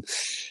them,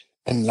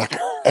 and I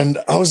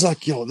was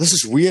like, yo, this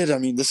is weird. I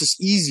mean, this is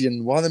easy,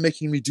 and why are they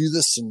making me do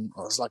this? And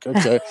I was like,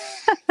 okay.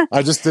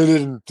 I just did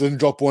it and didn't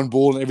drop one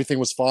ball, and everything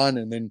was fine.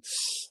 And then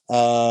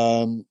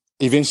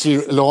eventually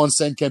Laurent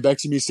Seine came back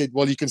to me and said,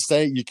 well, you can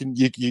stay. You can,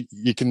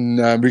 we're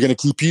going to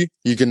keep you.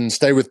 You can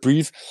stay with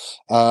Brive,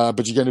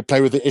 but you're going to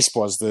play with the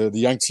Espoirs, the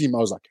young team. I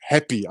was like,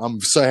 happy.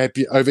 I'm so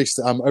happy.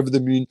 I'm over the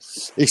moon,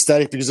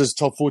 ecstatic, because it's a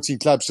top 14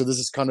 club. So this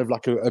is kind of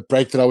like a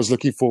break that I was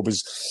looking for,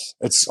 because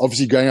it's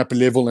obviously going up a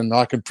level and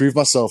I can prove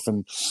myself.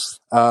 And,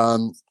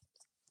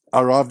 I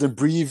arrived in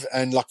Brive,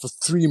 and like for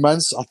 3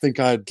 months, I think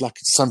I had like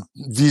some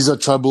visa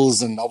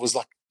troubles, and I was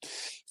like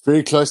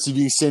very close to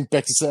being sent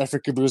back to South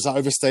Africa because I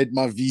overstayed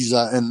my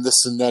visa and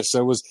this and that. So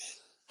it was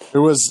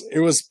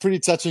pretty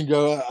touch and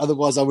go.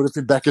 Otherwise, I would have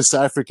been back in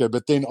South Africa.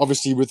 But then,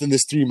 obviously, within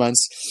this 3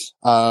 months,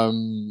 I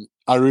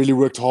really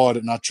worked hard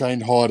and I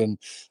trained hard, and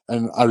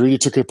I really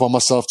took it upon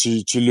myself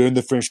to learn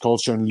the French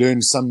culture and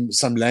learn some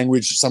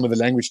language, some of the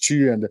language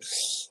too.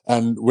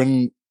 And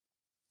when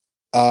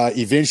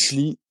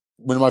eventually,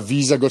 when my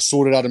visa got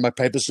sorted out and my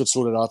papers got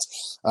sorted out,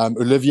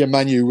 Olivier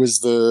Magny, who was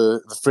the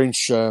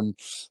French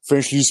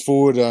loose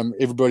forward,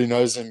 everybody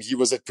knows him. He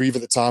was at Brive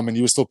at the time, and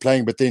he was still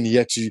playing, but then he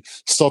had to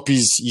stop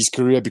his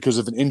career because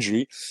of an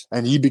injury,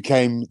 and he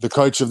became the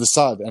coach of the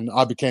side, and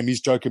I became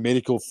his joker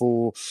medical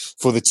for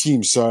the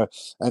team. So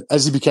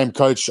as he became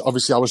coach,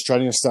 obviously I was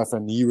training and stuff,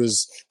 and he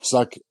was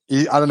like,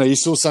 I don't know, he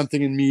saw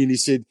something in me and he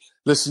said,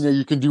 listen,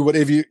 you can do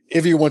whatever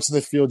you want in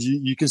the field.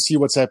 You can see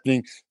what's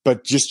happening,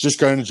 but just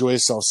go and enjoy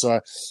yourself.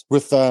 So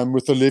with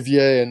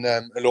Olivier and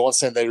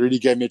Laurence, they really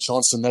gave me a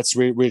chance, and that's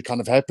where it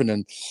kind of happened.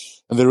 And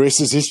the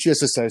rest is history,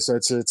 as I say. So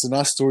it's a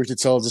nice story to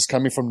tell, just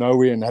coming from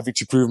nowhere and having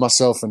to prove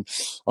myself. And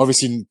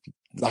obviously,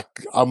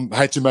 like, I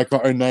had to make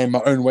my own name,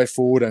 my own way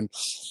forward.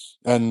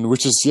 And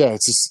which is,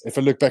 it's just, if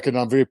I look back, and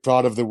I'm very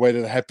proud of the way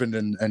that it happened.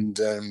 And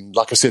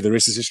like I said, the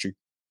rest is history.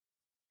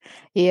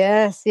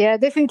 Yes, yeah,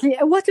 definitely.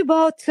 What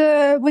about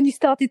when you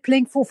started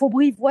playing for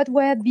Brive? What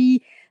were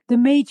the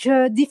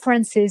major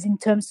differences in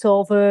terms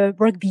of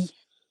rugby?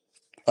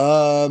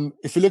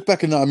 If you look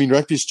back, I mean,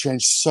 rugby's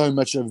changed so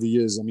much over the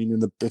years. I mean,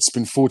 it's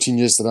been 14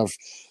 years that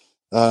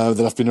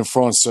I've been in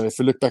France. So if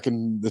you look back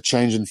in the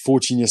change in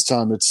 14 years'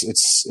 time,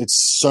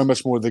 it's so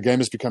much more. The game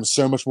has become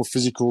so much more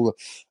physical,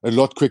 a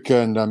lot quicker,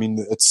 and I mean,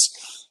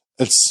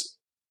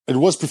 it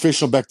was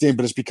professional back then,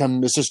 but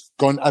it's just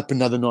gone up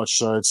another notch.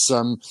 So it's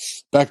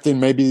back then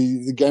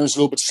maybe the game was a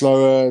little bit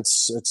slower.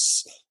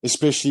 It's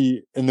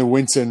especially in the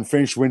winter, in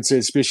French winter,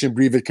 especially in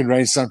Brive, it can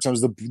rain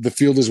sometimes. The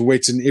field is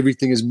wet and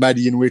everything is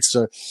muddy and wet.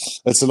 So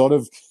it's a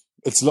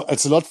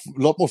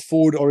lot more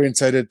forward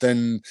orientated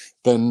than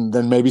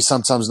maybe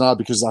sometimes now,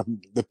 because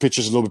the pitch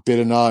is a little bit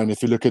better now. And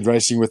if you look at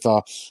racing with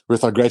our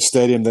great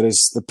stadium, that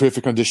is the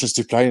perfect conditions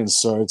to play in.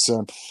 So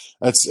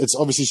it's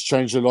obviously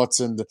changed a lot.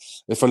 And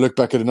if I look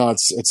back at it now,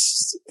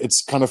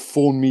 it's kind of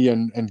formed me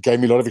and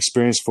gave me a lot of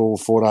experience for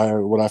what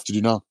I have to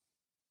do now.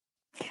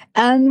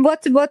 And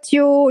what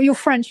your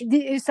French?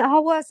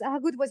 How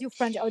good was your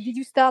French? Or did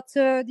you start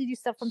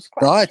from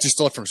scratch? No, I had to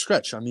start from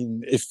scratch. I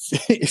mean, if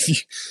you,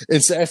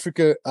 in South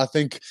Africa, I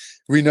think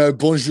we know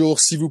bonjour,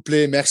 s'il vous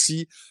plaît,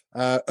 merci,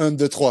 un,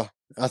 deux, trois.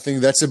 I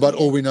think that's about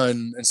all we know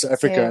in South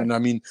Africa. Yeah. And I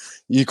mean,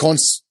 we can't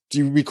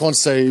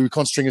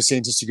string a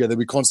sentence together.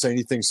 We can't say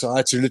anything. So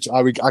I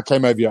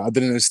came over here. I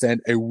didn't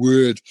understand a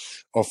word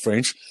of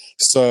French.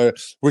 So,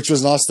 which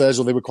was nice there as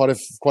well. There were quite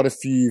a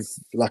few,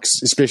 like,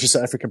 especially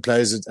South African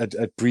players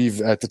at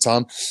Brive at the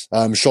time.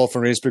 Charles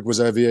van Rensburg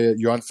was over here,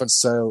 Johan van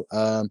Zyl.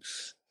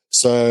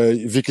 So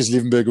Vickers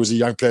Liebenberg was a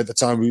young player at the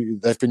time.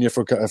 They've been here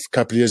for a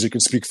couple of years. You can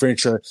speak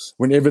French. So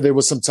whenever there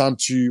was some time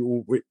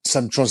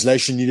some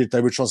translation needed,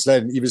 they would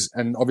translate.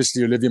 And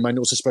obviously Olivier Magne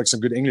also spoke some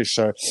good English.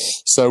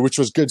 So which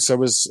was good. So it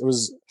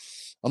was,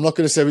 I'm not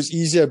going to say it was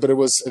easier, but it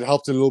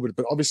helped a little bit.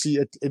 But obviously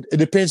it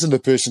depends on the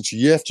person too.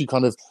 You have to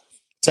kind of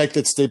take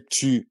that step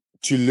to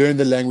learn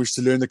the language,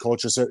 to learn the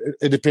culture. So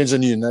it depends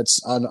on you.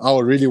 And I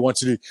really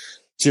wanted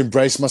to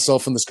embrace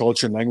myself in this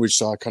culture and language.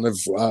 So I kind of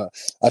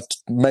I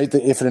made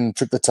the effort and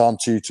took the time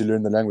to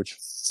learn the language.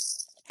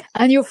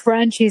 And your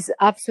French is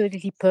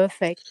absolutely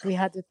perfect. We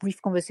had a brief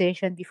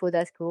conversation before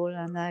that call,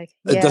 and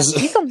it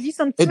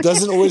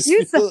doesn't always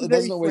seem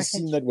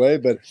that way,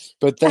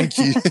 but thank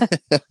you.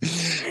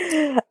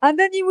 And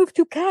then you moved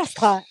to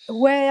Castres,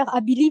 where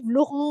I believe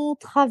Laurent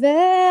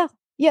Travers.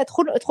 Yeah,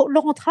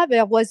 Laurent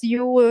Travers was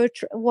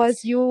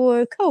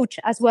your coach,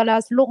 as well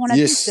as Laurent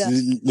Lapisse.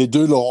 Yes, les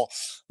deux Laurent,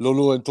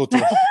 Lolo and Toto.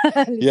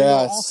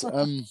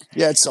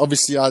 It's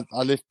obviously I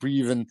left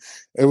Brive, and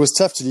it was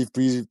tough to leave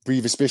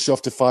Brive, especially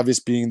after 5 years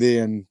being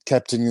there and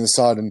captaining the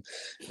side and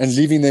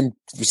leaving them.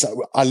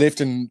 I left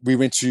and we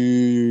went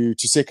to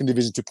second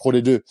division, to Pro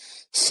D2.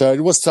 So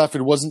it was tough.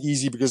 It wasn't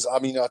easy because I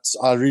mean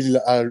I really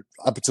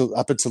up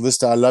until this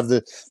day I love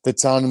the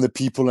town and the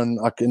people, and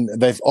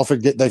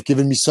they've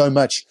given me so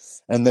much.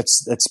 And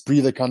that's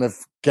Brive that kind of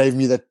gave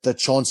me that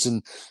chance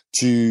and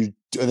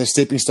a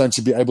stepping stone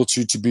to be able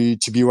to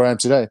be where I am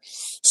today.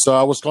 So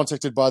I was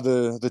contacted by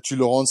the two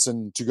Laurents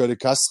and to go to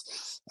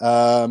Castres.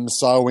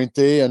 So I went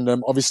there, and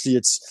obviously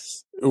it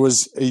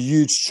was a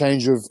huge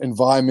change of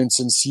environments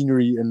and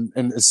scenery, and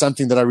it's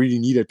something that I really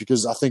needed,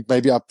 because I think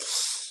maybe I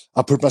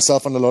put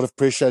myself under a lot of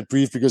pressure at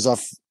Brive, because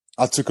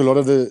I took a lot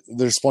of the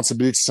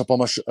responsibilities upon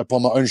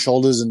my own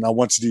shoulders, and I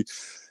wanted to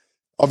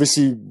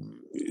obviously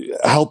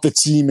help the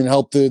team and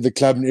help the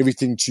club and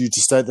everything to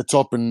stay at the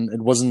top, and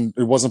it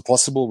wasn't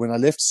possible when I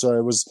left. So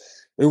it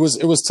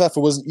was tough.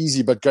 It wasn't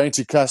easy, but going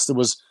to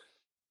Castres,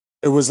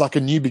 it was like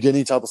a new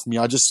beginning type of me.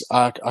 I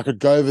could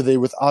go over there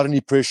without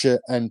any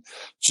pressure and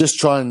just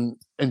try and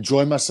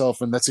enjoy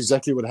myself, and that's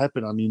exactly what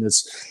happened. I mean,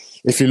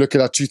 if you look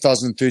at our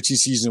 2013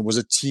 season, it was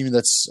a team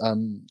that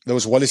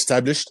was well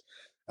established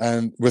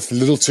and with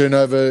little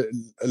turnover,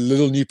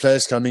 little new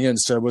players coming in.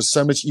 So it was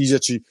so much easier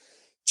to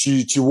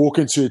walk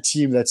into a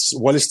team that's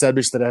well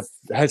established, that have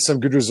had some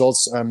good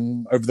results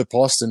over the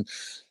past,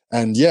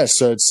 and yeah,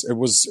 so it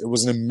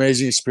was an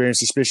amazing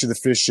experience, especially the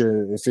first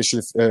year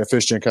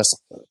in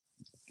Castres.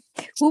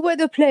 Who were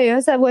the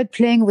players that were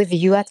playing with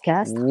you at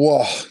Castres?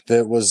 Wow,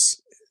 there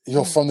was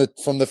from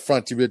the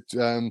front. You would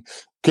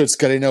Kurt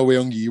Scarena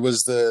Weongi, he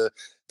was the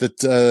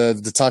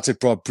tight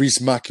prop. Brice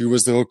Mack, who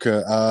was the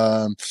hooker.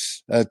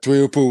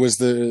 Tueopo was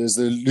the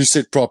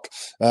Lucette prop.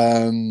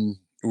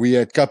 We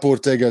had Capo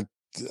Ortega,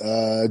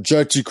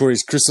 Joe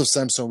Tucoris, Christophe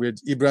Samson. We had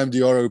Ibrahim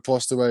Diarra, who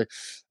passed away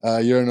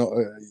a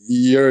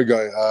year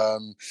ago.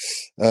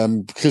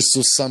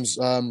 Christophe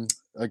Samson.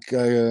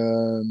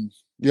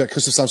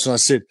 Christophe Samson, I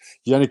said,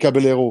 Yannick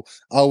Caballero,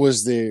 I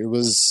was there. It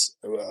was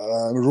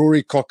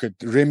Rory Cockett,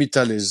 Remy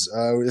Tales.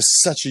 It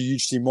was such a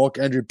huge team.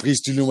 Marc-André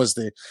Brice Dulin was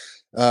there.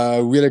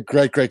 We had a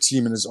great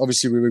team, and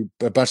obviously we were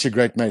a bunch of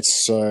great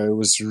mates. So it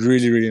was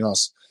really, really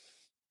nice.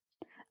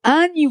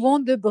 And you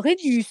won the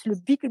Brennus, le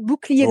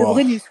bouclier de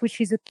Brennus,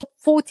 which is a top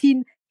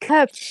 14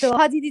 cup. So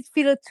how did it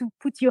feel to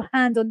put your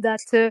hand on that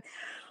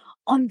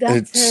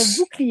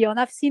bouclier? And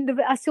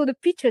I saw the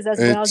pictures as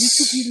well. You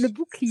took the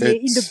bouclier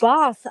in the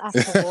bath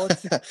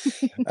afterwards.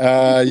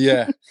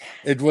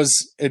 It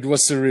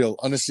was surreal.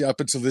 Honestly, up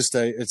until this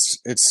day,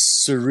 it's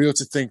surreal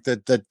to think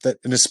that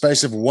in a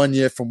space of 1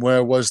 year from where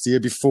I was the year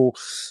before,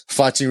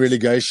 fighting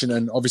relegation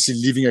and obviously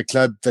leaving a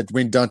club that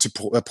went down to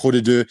Pro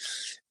D2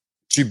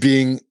 to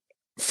being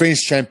French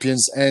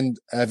champions and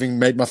having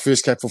made my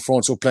first cap for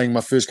France or playing my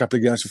first couple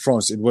of games for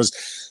France. It was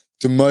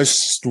the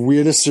most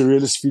weirdest,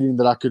 surrealist feeling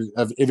that I could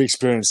have ever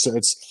experienced. So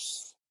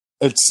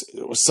it's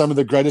some of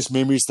the greatest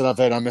memories that I've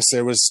had. I must say,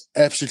 it was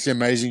absolutely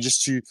amazing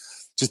just to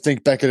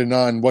think back at it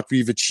now and what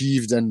we've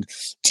achieved, and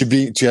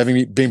to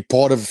having been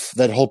part of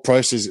that whole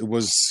process. It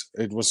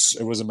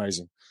was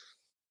amazing.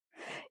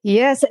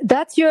 Yes,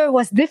 that year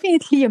was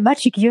definitely a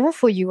magic year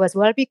for you as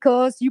well,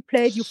 because you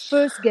played your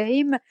first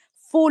game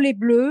for Les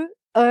Bleus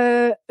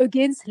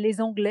against Les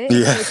Anglais,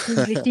 the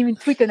English team in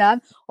Twickenham,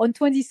 on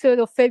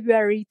 23rd of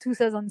February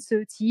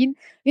 2013.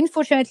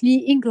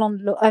 Unfortunately,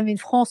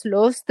 France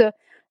lost.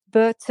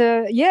 But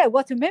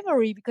what a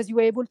memory, because you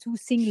were able to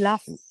sing La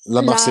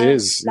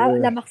Marseillaise.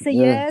 La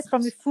Marseillaise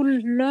from the full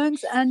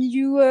lungs, and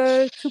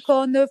you took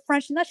on the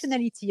French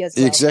nationality as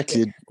well.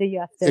 Exactly.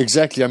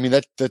 Exactly. I mean,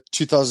 that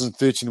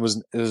 2013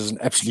 was an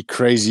absolutely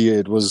crazy year.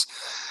 It was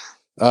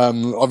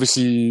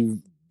obviously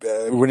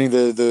winning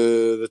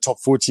the top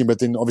 14, but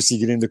then obviously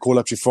getting the call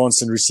up to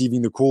France and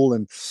receiving the call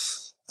and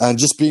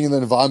just being in the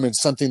environment,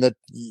 something that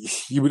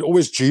you would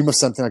always dream of,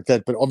 something like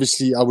that. But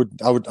obviously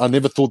I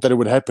never thought that it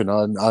would happen.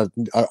 I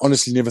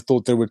honestly never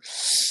thought that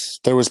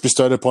it was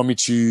bestowed upon me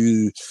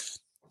to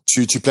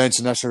play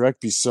international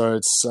rugby. So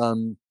it's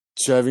and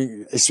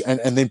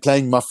then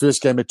playing my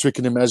first game at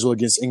Twickenham as well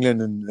against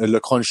England and Le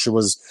Conche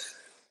was.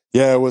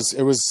 Yeah,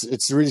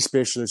 it's really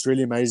special. It's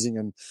really amazing.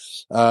 And,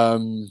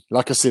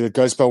 like I said, it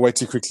goes by way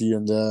too quickly.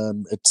 And,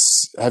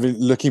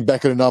 looking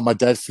back at it now, my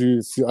dad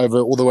flew over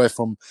all the way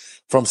from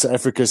South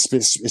Africa,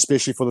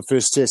 especially for the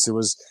first test. It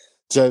was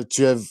to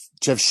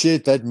have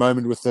shared that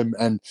moment with him,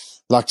 and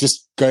like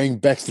just going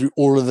back through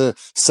all of the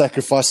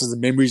sacrifices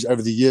and memories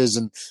over the years,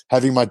 and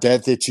having my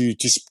dad there to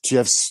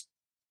have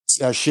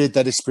shared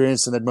that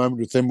experience and that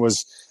moment with him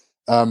was,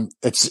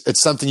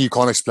 it's something you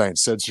can't explain.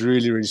 So it's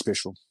really, really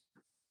special.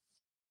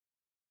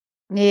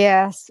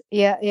 Yes,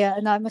 yeah,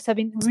 and I must have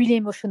been really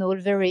emotional,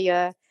 very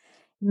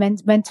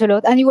meant a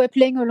lot. And you were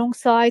playing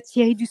alongside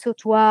Thierry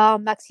Dussautoir,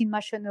 Maxime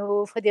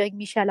Machenaud, Frédéric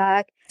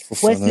Michalak,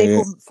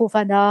 Wesley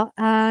Fofana,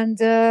 and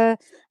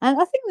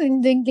I think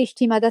in the English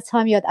team at that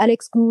time you had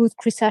Alex Good,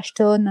 Chris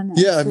Ashton, and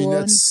I mean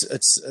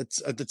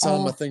it's at the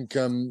time I think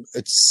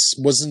it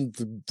wasn't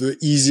the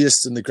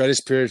easiest and the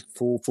greatest period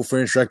for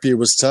French rugby. It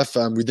was tough.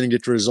 We didn't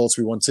get the results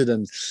we wanted,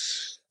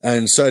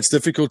 and so it's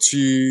difficult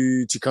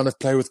to kind of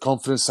play with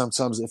confidence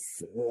sometimes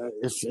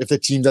if the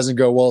team doesn't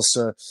go well.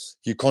 So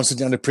you're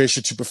constantly under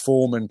pressure to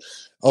perform, and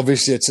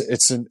obviously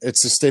it's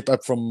a step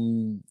up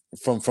from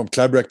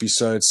club rugby.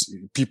 So it's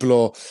people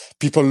are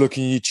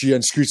looking at you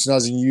and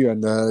scrutinizing you,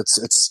 and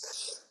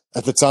it's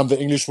at the time the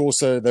English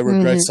were they were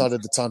a great side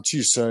at the time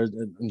too. So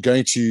and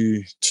going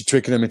to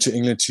Twickenham and to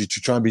England to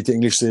try and beat the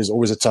English there is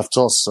always a tough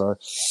task.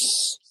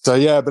 So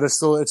yeah, but it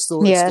still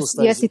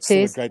stays. It's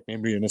still a great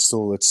memory, and it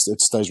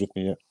stays with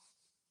me. Yeah.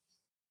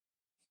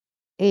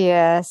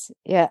 Yes,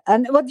 yeah.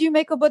 And what do you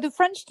make about the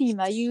French team?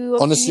 Are you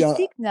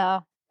optimistic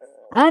now?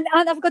 And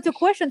I've got a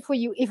question for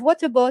you.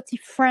 What about if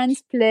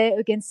France play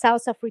against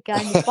South Africa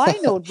in the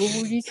final? Who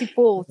will you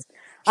support?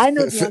 I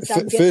know the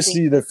answer.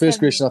 Firstly, the first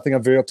question, I think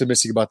I'm very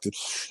optimistic about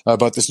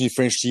this new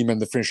French team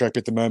and the French rugby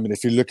at the moment.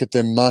 If you look at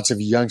the amount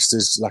of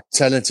youngsters, like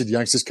talented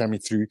youngsters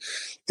coming through,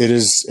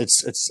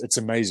 it's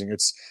amazing.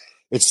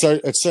 It's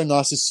so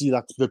nice to see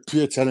like the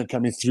pure talent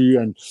coming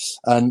through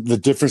and the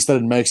difference that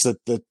it makes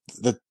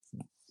that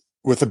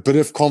with a bit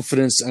of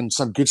confidence and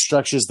some good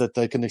structures that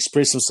they can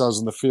express themselves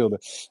in the field.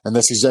 And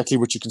that's exactly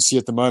what you can see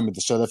at the moment.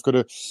 So I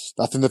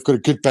think they've got a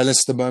good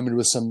balance at the moment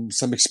with some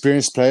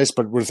experienced players,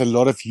 but with a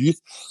lot of youth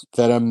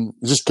that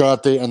just go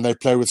out there and they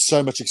play with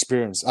so much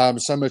experience,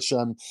 so much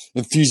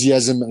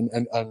enthusiasm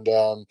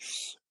and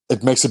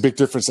it makes a big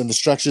difference. And the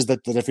structures that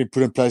have been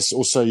put in place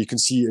also, you can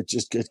see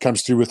it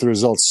comes through with the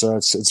results. So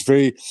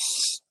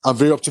I'm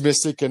very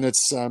optimistic, and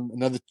it's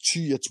another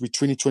 2 years. We're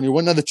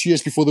 2021, another 2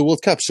 years before the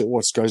World Cup. So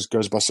it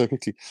goes by so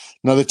quickly.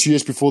 Another 2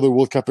 years before the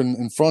World Cup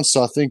in France.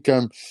 So I think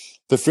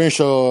the French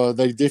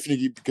they're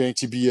definitely going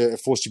to be a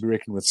force to be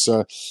reckoned with.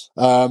 So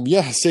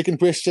second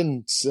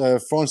question,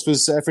 France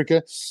versus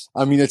Africa.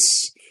 I mean,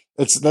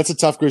 that's a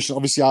tough question.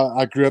 Obviously,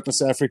 I grew up in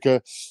South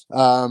Africa.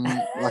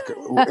 Like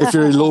if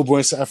you're a little boy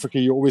in South Africa,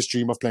 you always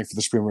dream of playing for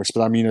the Springboks.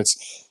 But I mean,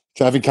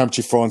 having come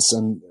to France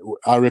and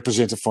I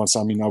represented France,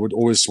 I mean, I would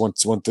always want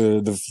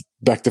the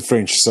back the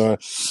French. So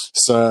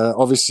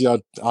obviously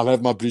I'll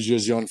have my blue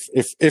jersey on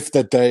if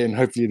that day, and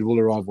hopefully it will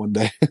arrive one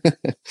day.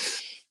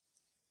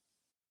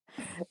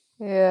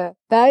 Yeah,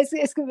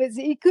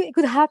 it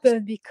could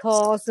happen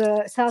because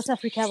South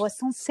Africa was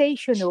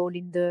sensational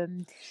in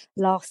the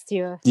last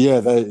year.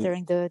 Yeah,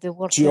 during the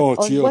World Cup.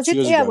 Was it?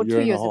 Yeah, well,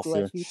 2 years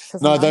ago, actually.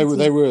 No,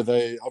 they were.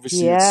 They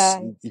obviously,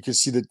 you can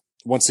see that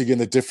once again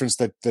the difference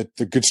that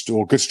the good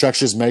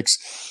structures makes.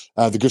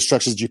 The good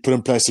structures that you put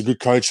in place, the good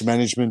coach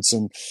management,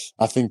 and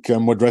I think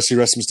what Rassie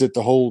Erasmus did,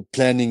 the whole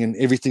planning and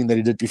everything that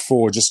he did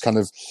before, just kind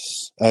of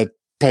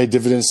paid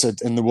dividends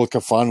in the World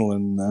Cup final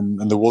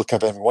and the World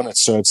Cup having won it.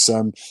 So it's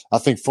I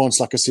think France,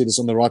 like I said, is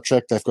on the right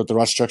track. They've got the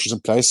right structures in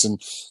place, and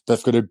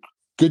they've got a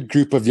good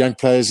group of young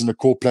players and the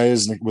core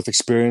players with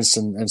experience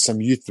and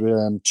some youth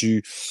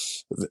to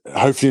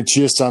hopefully in 2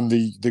 years' time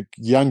the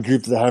young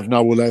group that they have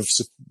now will have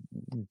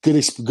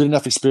good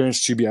enough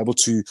experience to be able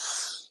to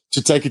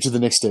take it to the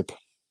next step.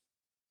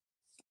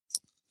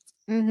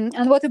 Mm-hmm.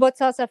 And what about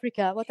South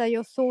Africa? What are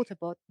your thoughts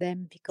about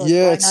them? Because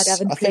I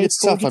think it's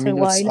tough. I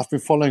mean, I've been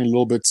following a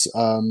little bit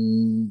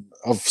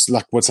of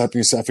like what's happening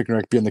in South African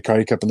rugby and the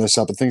Currie Cup and those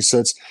type of things.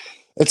 So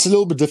it's a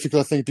little bit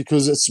difficult, I think,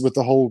 because it's with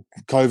the whole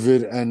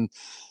COVID and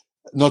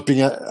not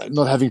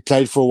having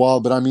played for a while.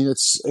 But I mean,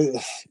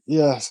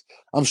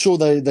 I'm sure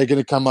they're going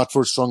to come out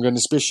for it stronger, and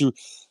especially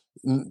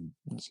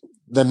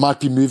they might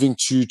be moving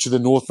to the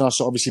north now.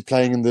 So obviously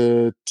playing in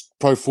the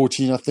Pro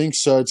 14, I think.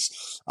 So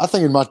I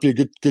think it might be a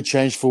good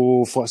change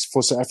for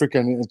South Africa,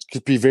 and it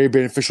could be very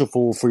beneficial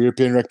for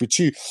European rugby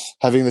too,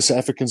 having the South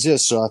Africans here.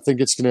 So I think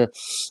it's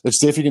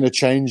definitely going to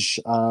change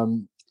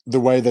the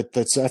way that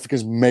South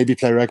Africans maybe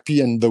play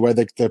rugby and the way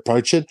they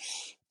approach it.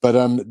 But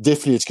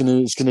definitely it's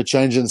going to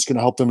change, and it's going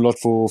to help them a lot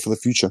for the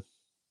future.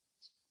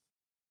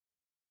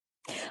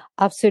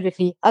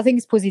 Absolutely, I think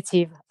it's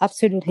positive.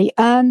 Absolutely,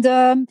 and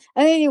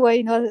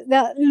anyway,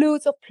 there are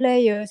loads of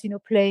players,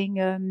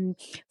 playing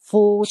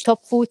for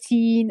top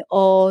 14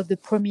 or the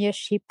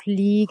Premiership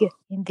League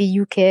in the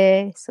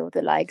UK. So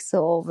the likes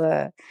of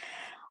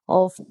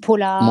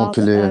Pollard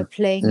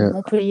playing in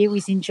Montpellier, who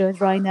is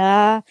injured right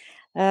now.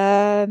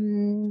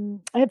 Plenty,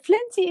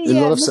 a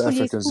lot of South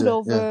Africans,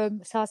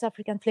 South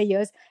African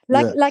players,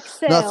 like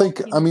Sale. No, I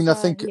think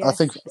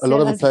a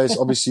lot of the players,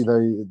 obviously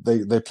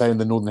they play in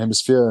the Northern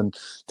Hemisphere and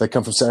they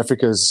come from South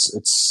Africa.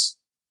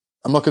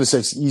 I'm not going to say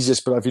it's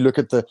easiest, but if you look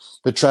at the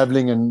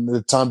traveling and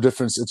the time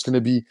difference, it's going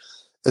to be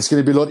a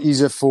lot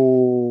easier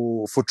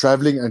for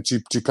traveling and to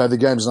play the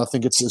games. And I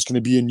think it's going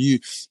to be a new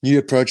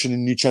approach and a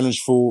new challenge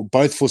for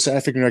both for South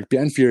African rugby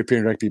and for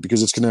European rugby,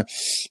 because it's going to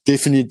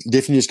definitely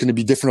it's going to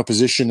be different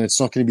opposition. It's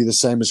not going to be the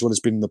same as what it's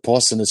been in the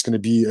past, and it's going to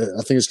be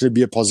I think it's going to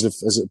be a positive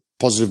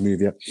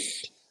move. Yeah.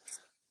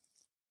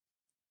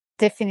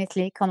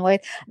 Definitely, can't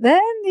wait.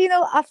 Then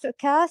after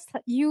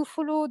Castres, you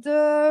followed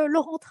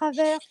Laurent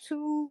Travers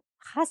to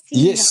Racing.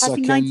 Yes,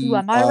 Racing 92,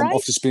 am I right?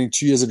 After spending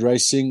 2 years at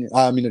Racing,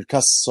 at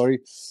Castres, sorry.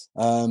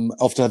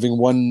 After having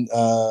won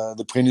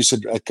the Brennus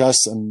at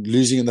Castres and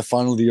losing in the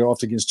final the year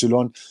after against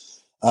Toulon,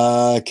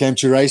 came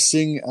to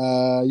Racing.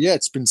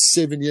 It's been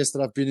 7 years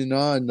that I've been in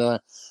now,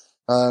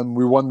 and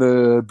we won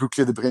the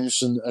Bouclier de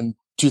Brennus in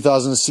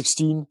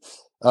 2016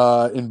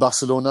 in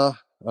Barcelona.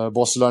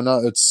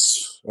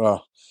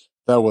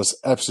 That was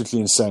absolutely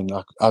insane.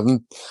 Like,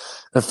 in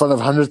front of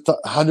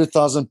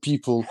 100,000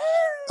 people.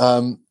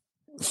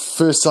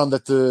 First time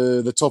that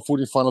the top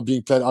 14 final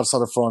being played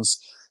outside of France.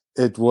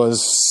 It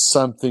was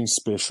something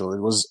special. It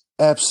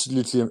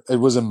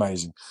was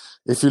amazing.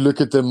 If you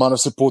look at the amount of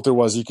support there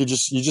was, you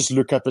just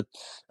look up at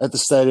the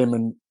stadium,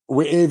 and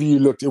wherever you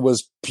looked, it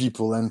was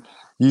people, and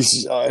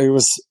it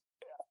was.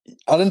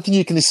 I don't think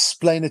you can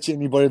explain it to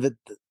anybody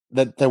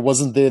that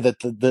wasn't there. That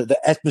the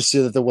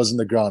atmosphere that there was in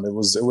the ground. It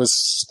was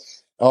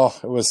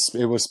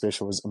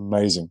special. It was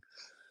amazing.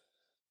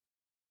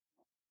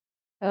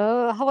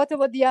 What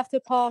about the after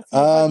party?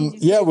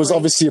 It was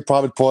obviously a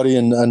private party,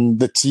 and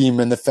the team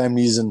and the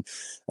families and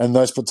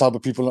those type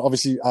of people. And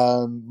obviously,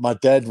 my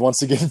dad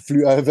once again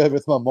flew over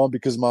with my mom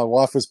because my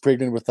wife was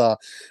pregnant with our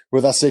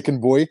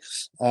second boy,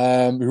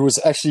 who was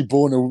actually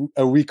born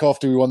a week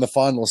after we won the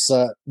final.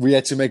 So we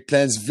had to make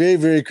plans very,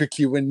 very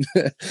quickly when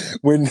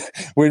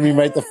we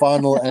made the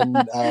final, and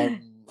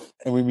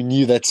when we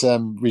knew that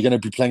we're going to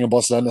be playing in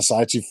Barcelona. So I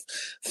had to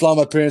fly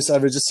my parents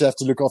over just to have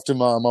to look after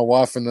my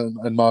wife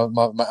and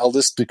my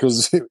eldest,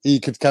 because he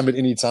could come at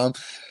any time.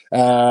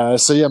 My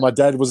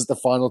dad was at the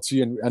final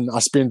too, and I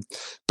spent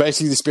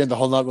the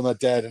whole night with my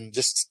dad and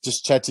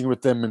just chatting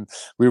with them, and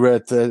we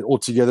were all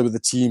together with the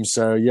team.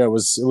 So it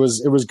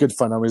was good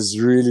fun. It was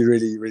really,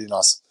 really, really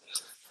nice.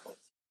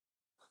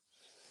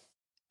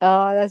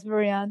 Oh, that's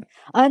brilliant.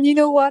 And you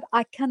know what?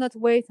 I cannot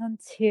wait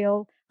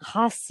until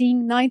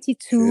Racing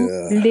 92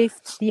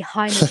 lift the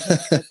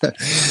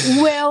Heineken.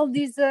 Well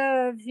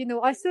deserved.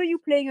 I saw you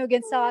playing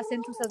against Saracen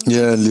in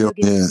 2016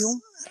 against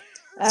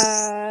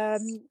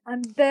Lyon.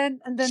 And then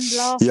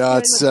last year,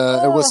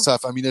 it was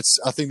tough. I mean,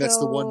 I think that's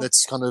the one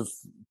that's kind of,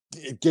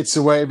 it gets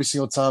away every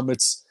single time.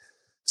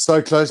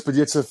 so close, but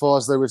yet so far,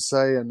 as they would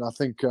say. And I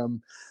think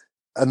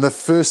and the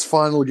first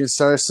final against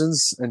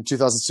Saracens in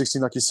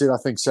 2016, like you said, I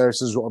think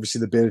Saracens were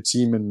obviously the better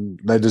team and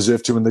they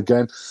deserved to win the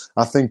game.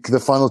 I think the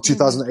final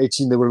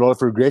 2018, there were a lot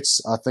of regrets.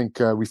 I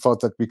think we felt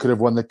that we could have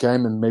won that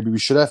game and maybe we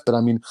should have. But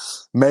I mean,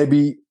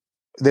 maybe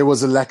there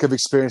was a lack of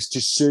experience to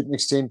a certain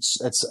extent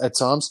at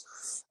times.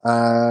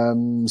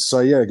 So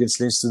yeah, against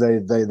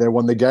Leinster, they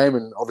won the game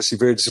and obviously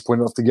very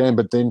disappointed off the game.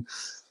 But then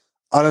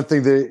I don't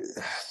think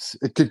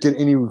it could get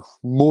any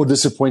more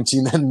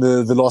disappointing than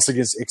the loss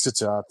against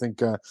Exeter. I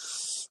think,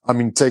 I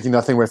mean, taking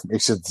nothing away from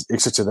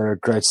Exeter, they're a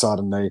great side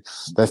and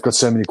they've got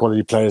so many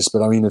quality players.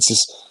 But I mean,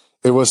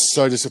 it was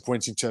so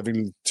disappointing to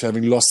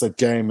having lost that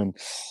game. And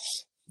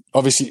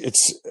obviously it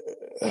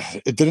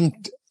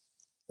didn't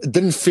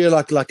feel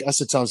like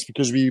us at times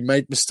because we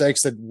made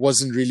mistakes that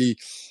wasn't really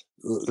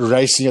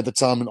racing at the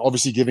time and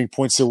obviously giving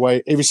points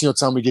away. Every single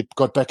time we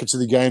got back into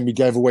the game, we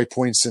gave away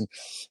points, and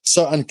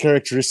so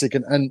uncharacteristic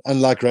and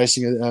unlike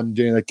racing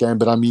during that game.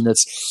 But I mean,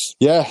 that's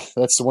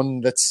the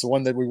one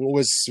that we will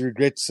always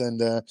regret and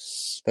that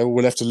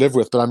we'll have to live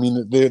with. But I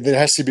mean, there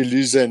has to be a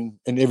loser in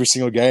every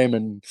single game,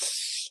 and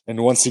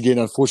once again,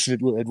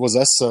 unfortunately, it was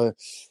us. So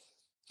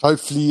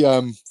hopefully,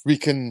 we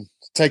can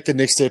take the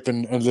next step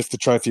and lift the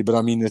trophy. But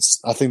I mean,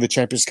 I think the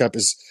Champions Cup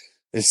is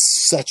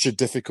such a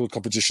difficult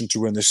competition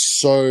to win. There's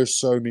so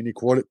many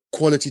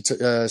quality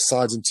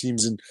sides and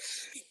teams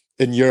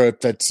in Europe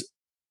that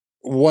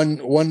one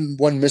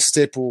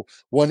misstep or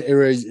one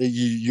error,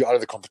 you're out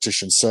of the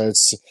competition. So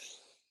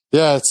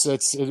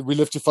we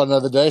live to fight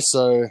another day.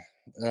 So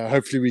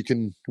hopefully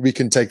we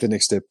can take the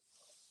next step.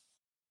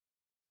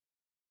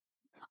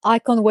 I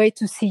can't wait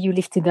to see you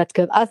lifting that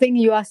cup. I think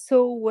you are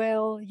so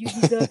well. You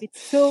deserve it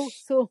so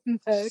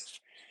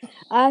much.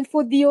 And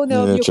for the owner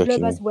of your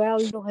club as well,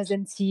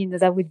 Argentine,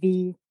 that would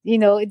be,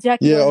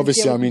 Jackie. Yeah,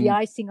 obviously, I mean, the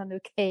icing on the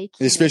cake.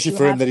 Especially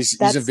for him that he's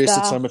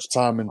invested so much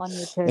time and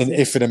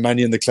effort and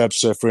money in the club.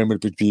 So for him,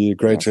 it would be a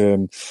great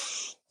thing.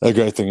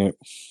 Yeah.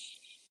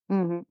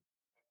 Mm-hmm.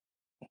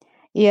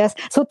 Yes.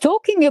 So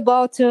talking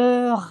about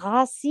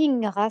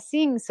Racing.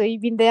 So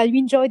you've been there. You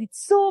enjoyed it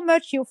so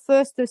much. Your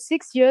first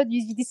 6 years,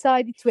 you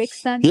decided to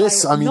extend.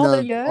 Yes, I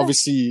mean, year.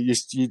 obviously,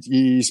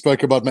 you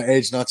spoke about my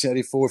age,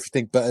 1984. If you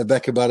think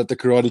back about it, the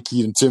Karate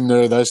Kid and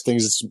Terminator, those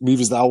things, it's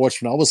movies that I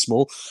watched when I was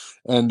small,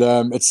 and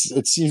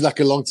it seems like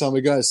a long time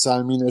ago. So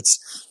I mean,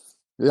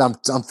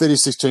 I'm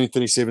 36, turning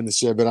 37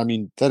 this year, but I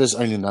mean that is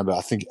only a number.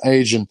 I think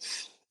age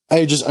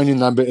is only a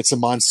number. It's a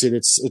mindset.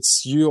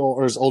 It's you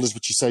are as old as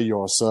what you say you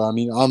are. So, I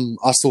mean,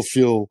 I still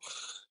feel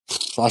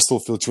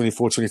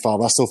 24,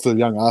 25. I still feel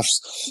young. I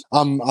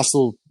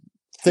still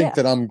think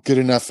that I'm good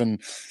enough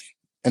and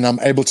I'm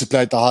able to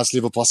play at the highest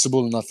level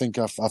possible. And I think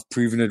I've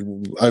proven it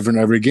over and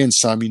over again.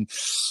 So, I mean,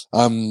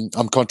 I'm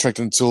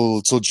contracted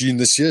until June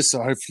this year.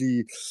 So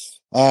hopefully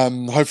I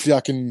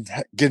can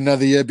get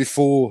another year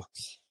before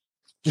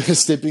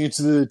stepping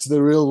into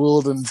the real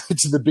world and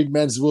to the big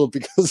man's world,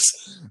 because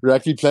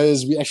rugby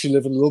players, we actually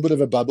live in a little bit of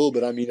a bubble.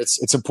 But I mean,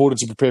 it's important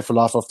to prepare for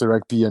life after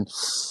rugby and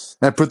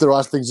put the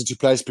right things into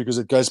place, because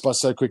it goes by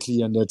so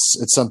quickly, and it's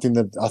something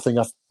that I think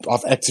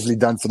I've actively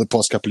done for the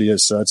past couple of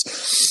years. So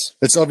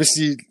it's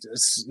obviously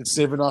it's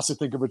never nice to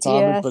think of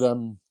retirement, but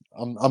I'm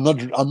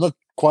not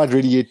quite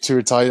ready yet to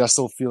retire. I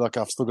still feel like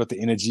I've still got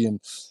the energy and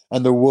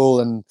the will,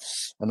 and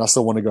I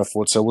still want to go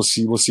forward. So we'll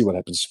see what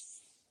happens.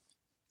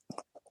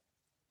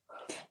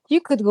 You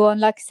could go on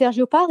like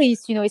Sergio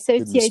Paris, he's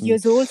 38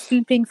 years old,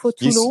 still playing for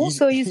Toulon,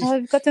 so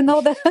you've got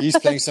another he's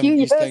playing some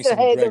great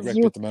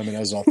rugby at the moment,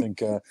 as I think.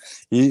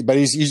 But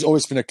he's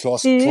always been a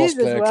class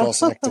player,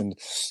 class act, and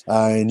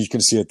you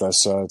can see it though.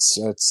 So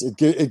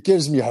it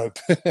gives me hope.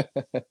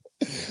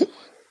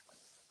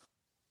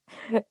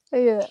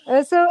 Yeah.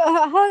 So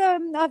I've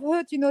heard,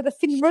 that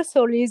Finn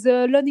Russell is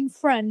learning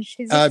French.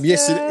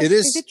 Yes, it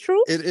is. Is it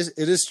true? It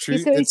is true.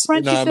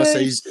 I must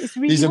say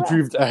he's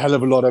improved a hell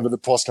of a lot over the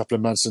past couple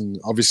of months, and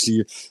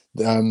obviously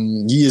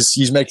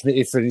he's making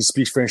the effort. He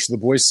speaks French to the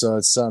boys, so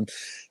it's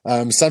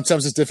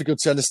sometimes it's difficult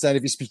to understand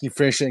if he's speaking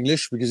French or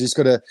English, because he's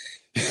got a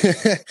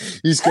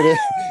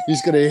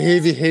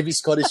heavy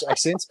Scottish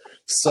accent.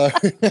 So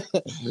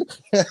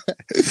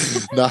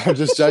no, I'm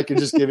just joking,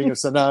 just giving him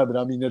some. No, but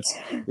I mean,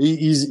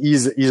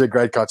 he's a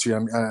great guy too. I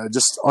mean,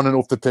 just on and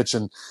off the pitch,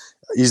 and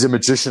he's a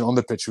magician on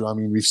the pitch. I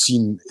mean, we've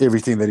seen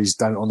everything that he's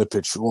done on the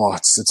pitch. Oh,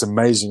 it's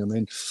amazing. And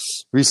then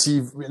we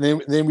see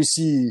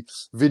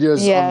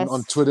videos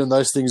on Twitter and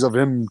those things of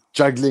him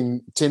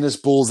juggling tennis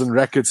balls and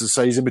rackets, and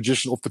so he's a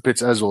magician off the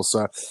pitch as well.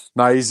 So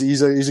no,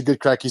 he's a good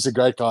crack. He's a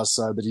great guy.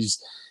 So, but he's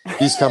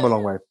come a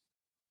long way.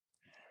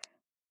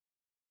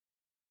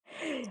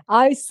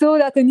 I saw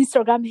that on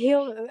Instagram.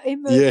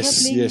 Him with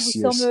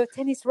some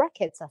tennis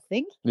rackets, I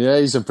think. Yeah,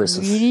 he's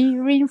impressive. Really,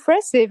 really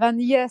impressive.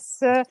 And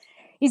yes,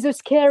 he's a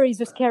scary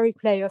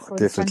player for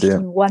the French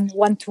team.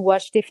 One to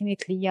watch,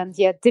 definitely. And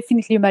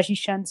definitely a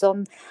magician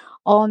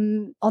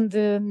on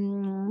the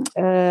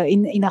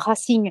in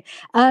Racing.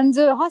 And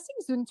Racing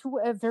is doing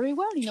very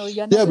well. I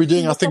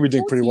think we're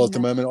doing pretty well at the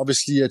moment.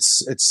 Obviously,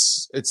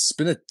 it's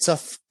been a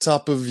tough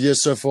type of year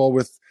so far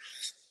with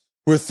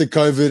with the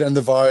COVID and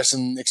the virus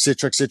and et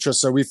cetera, et cetera.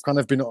 So we've kind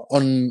of been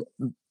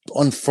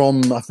on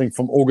from, I think,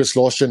 from August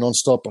last year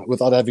nonstop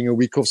without having a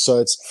week off. So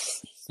it's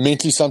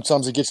mentally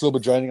sometimes it gets a little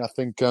bit draining. I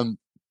think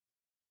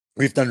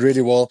we've done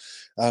really well.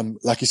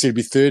 Like you said,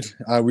 we're third.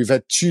 We've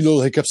had two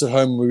little hiccups at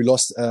home. We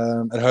lost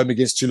at home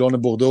against Toulon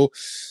and Bordeaux.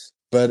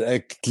 But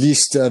at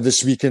least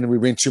this weekend we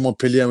went to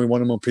Montpellier and we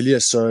won in Montpellier.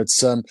 So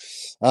it's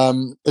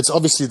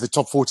obviously the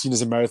top 14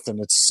 is a marathon.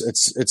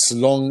 It's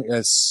long.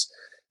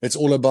 It's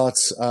all about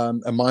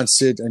a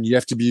mindset, and you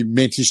have to be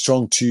mentally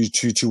strong to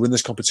win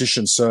this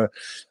competition. So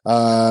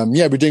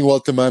we're doing well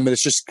at the moment.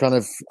 It's just kind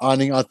of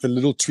ironing out the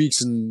little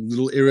tweaks and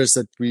little errors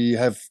that we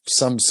have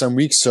some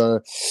weeks.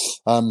 So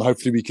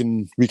hopefully we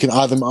can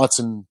iron them out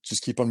and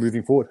just keep on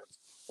moving forward.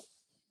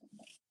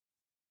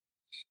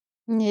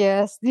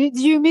 Yes. Do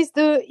you miss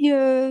the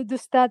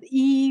Stade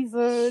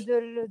Yves,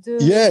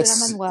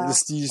 yes, de la Manoire?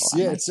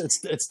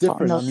 It's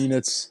different. I mean,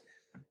 it's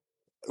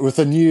with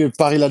the new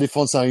Paris La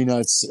Défense Arena.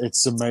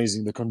 It's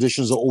amazing. The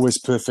conditions are always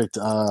perfect.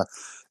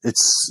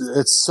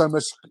 It's so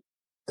much.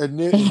 It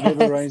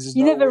never rains.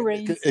 Never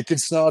rains. It can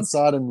snow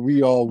outside, and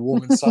we are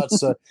warm inside.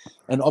 So,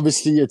 and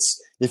obviously,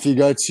 if you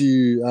go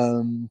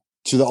to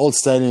the old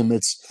stadium,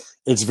 it's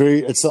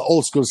the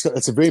old school.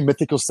 It's a very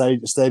mythical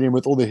stadium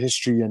with all the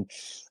history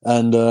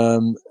and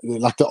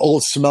like the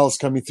old smells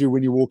coming through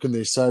when you walk in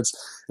there. So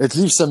it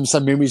leaves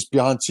some memories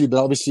behind too.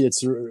 But obviously,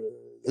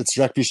 it's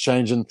rugby's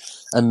change,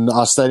 and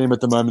our stadium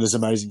at the moment is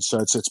amazing. So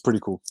it's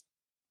pretty cool.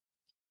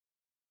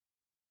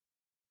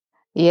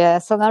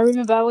 Yes, and I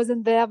remember I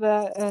wasn't there,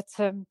 but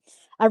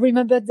I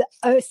remember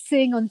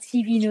seeing on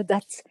TV,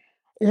 that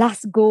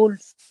last goal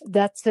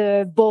that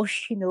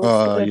Bosch,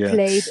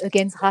 played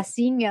against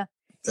Racing.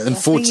 In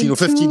 14 or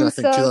 15, I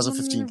think,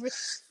 2015.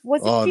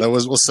 That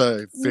was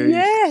also very.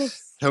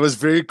 Yes. That was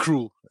very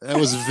cruel. That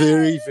was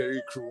very,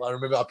 very cruel. I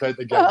remember I played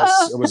the game.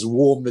 It was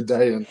warm the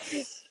day, and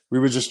we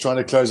were just trying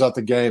to close out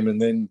the game,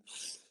 and then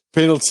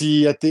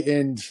penalty at the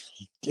end,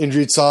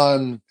 injury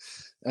time,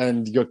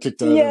 and you got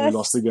kicked over. Yes. And we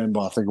lost the game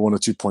by, I think, 1 or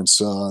 2 points.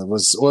 So it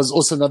was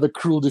also another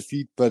cruel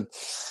defeat. But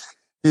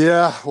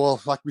yeah,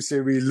 well, like we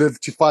say, we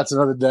live to fight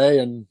another day,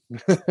 and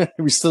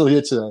we're still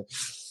here today.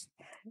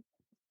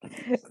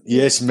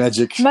 Yes,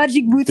 magic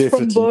boots definitely.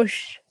 From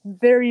Bosch,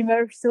 very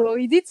much so.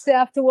 He did say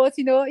afterwards,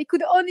 it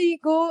could only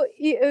go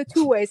 2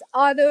 ways.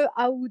 Either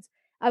I would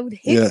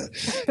hit,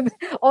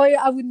 or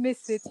I would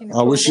miss it.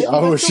 I wish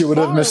he would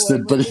have missed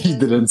it, but he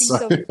didn't.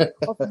 So.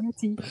 Of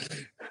beauty.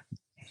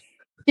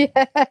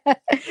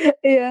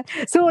 Yeah.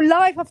 So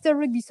life after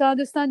rugby. So I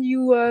understand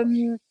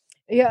you.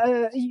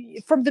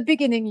 From the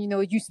beginning,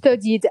 you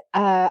studied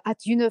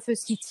at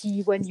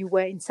university when you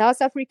were in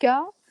South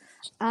Africa.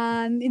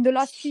 And in the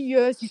last few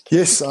years, you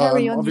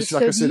carry on obviously,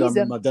 your like studies. I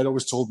said, my dad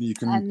always told me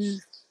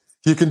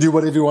you can do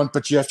whatever you want,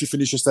 but you have to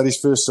finish your studies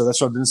first. So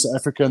that's what I did in South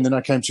Africa. And then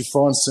I came to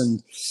France,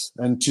 and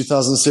in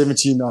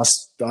 2017, I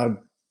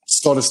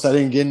started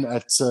studying again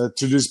at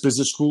Toulouse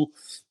Business School,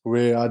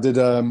 where I did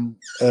a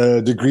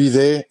degree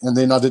there. And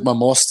then I did my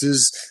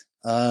master's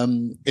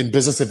in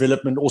business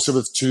development, also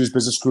with Toulouse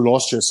Business School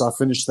last year. So I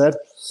finished that.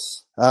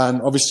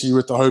 And obviously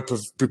with the hope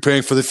of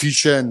preparing for the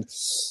future and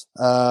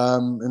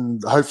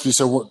hopefully,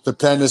 so what the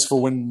plan is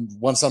for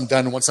once I'm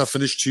done, once I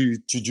finish to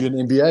do an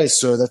MBA.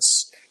 So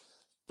that's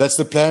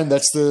the plan.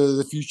 That's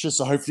the future.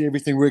 So hopefully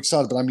everything works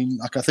out. But I mean,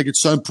 like, I think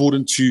it's so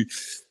important to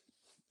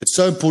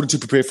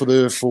prepare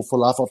for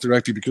life after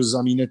rugby, because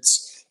I mean,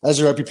 it's, as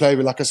a rugby player,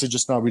 like I said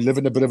just now, we live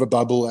in a bit of a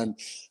bubble, and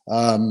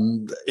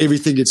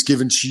everything gets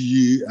given to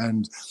you,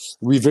 and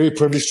we're very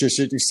privileged to a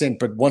certain extent.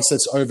 But once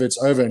that's over, it's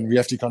over, and we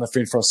have to kind of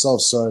fend for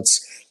ourselves. So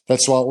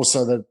that's why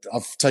also that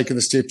I've taken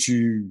the step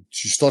to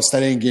start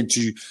studying again,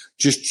 to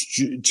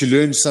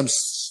learn some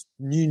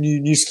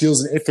new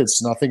skills and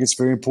efforts. And I think it's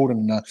very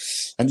important.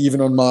 And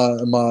even on our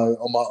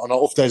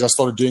off days, I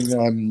started doing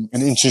an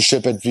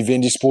internship at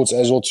Vivendi Sports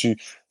as well, to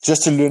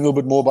learn a little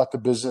bit more about the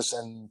business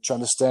and to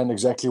understand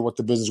exactly what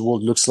the business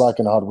world looks like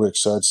and how it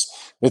works. So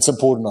it's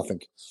important, I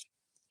think.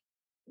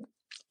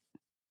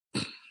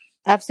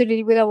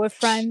 Absolutely, with our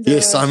friend.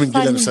 Yes, Simon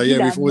Gillam. So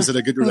yeah, we've always had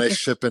a good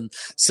relationship, and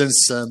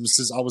since I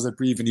was at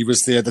Brive and he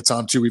was there at the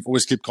time too, we've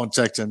always kept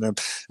contact. And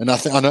I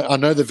think I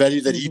know the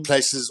value that he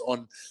places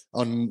on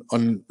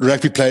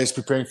rugby players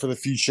preparing for the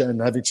future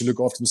and having to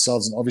look after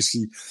themselves, and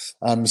obviously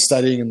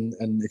studying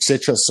and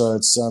etc. So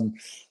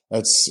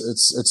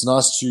it's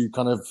nice to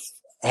kind of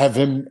have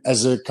him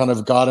as a kind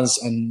of guidance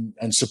and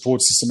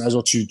support system as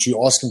well,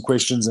 to ask him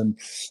questions and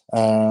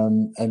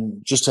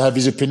just to have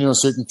his opinion on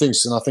certain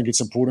things. And I think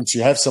it's important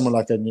to have someone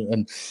like that,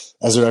 and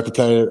as a rugby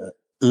player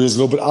who is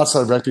a little bit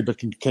outside of rugby but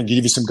can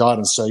give you some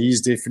guidance. So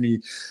he's definitely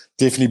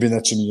been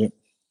that to me.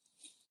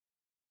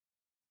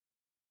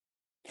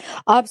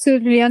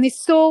 Absolutely, and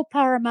it's so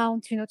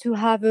paramount, to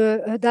have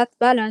that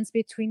balance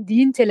between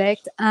the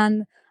intellect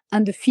and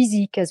the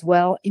physique as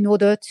well, in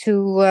order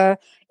to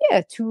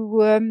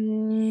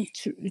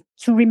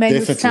remain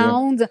a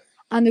sound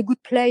and a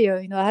good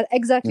player. I had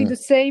exactly the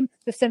same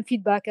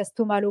feedback as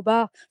Thomas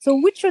Lobart. So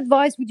which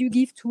advice would you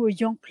give to a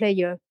young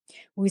player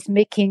who is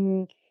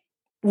making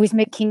was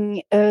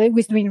doing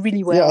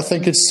really well. Yeah, I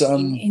think it's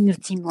in the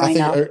team right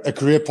now. I think a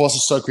career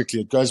passes so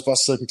quickly. It goes by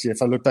so quickly.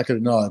 If I look back at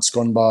it now, it's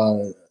gone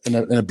by in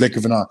a blink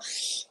of an eye.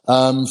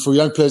 For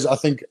young players, I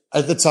think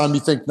at the time you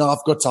think, no,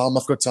 I've got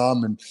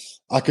time, and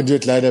I can do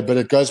it later. But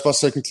it goes by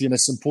so quickly, and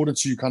it's important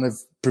to kind of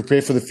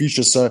prepare for the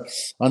future. So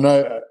I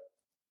know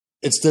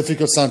it's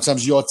difficult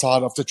sometimes. You are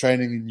tired after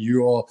training, and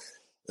you are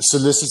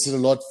solicited a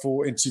lot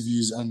for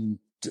interviews and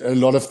a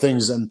lot of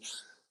things, and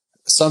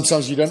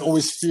sometimes you don't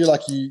always feel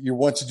like you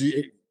want to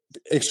do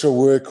extra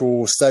work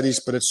or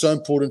studies, but it's so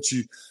important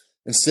to,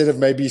 instead of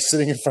maybe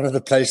sitting in front of the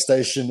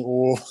PlayStation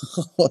or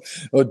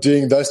or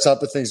doing those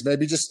type of things,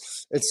 maybe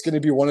just it's going to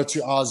be 1 or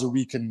 2 hours a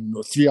week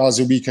or 3 hours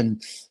a week,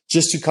 and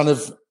just to kind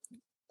of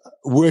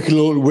work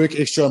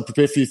extra and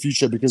prepare for your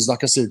future, because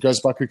like I said, it goes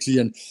by quickly,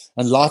 and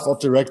life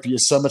after rugby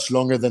is so much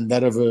longer than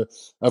that of a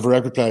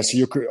rugby player.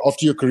 So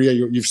after your career,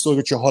 you've still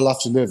got your whole life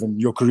to live,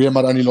 and your career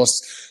might only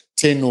last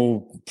 10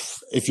 or,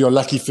 if you're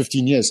lucky,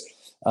 15 years.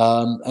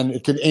 And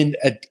it can end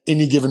at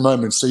any given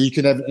moment. So you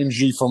can have an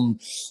injury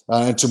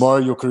and tomorrow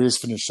your career is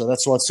finished. So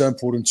that's why it's so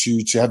important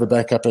to have a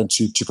backup and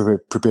to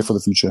prepare for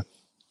the future.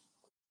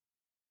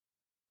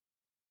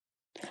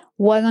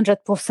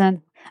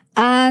 100%.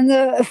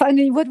 And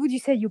finally, what would you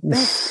say your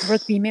best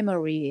rugby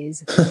memory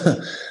is?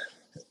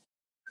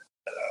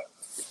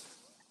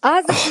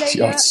 As a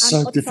player, it's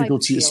so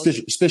difficult to,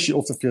 especially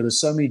off the field. There's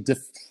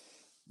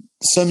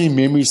so many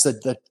memories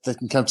that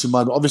can come to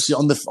mind. Obviously,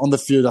 on the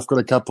field, I've got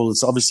a couple.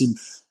 It's obviously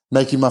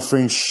making my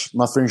French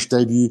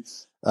debut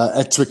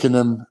at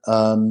Twickenham,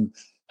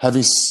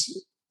 having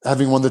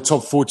won the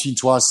top 14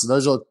 twice.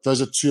 Those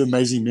are two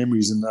amazing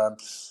memories, and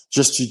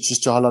just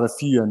to highlight a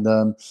few.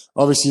 And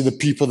obviously, the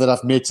people that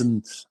I've met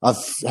and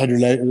I've had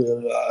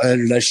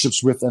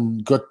relationships with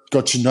and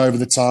got to know over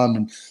the time,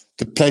 and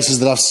the places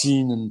that I've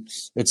seen, and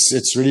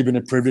it's really been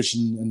a privilege,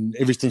 and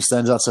everything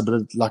stands out. So,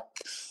 but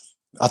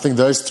I think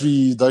those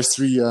three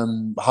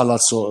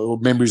highlights or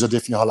memories are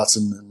definitely highlights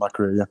in my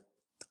career. Yeah.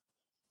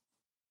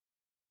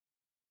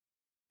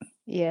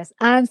 Yes,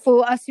 and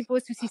I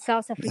suppose to see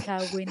South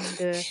Africa win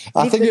the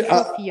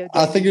trophy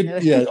again.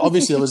 Yeah,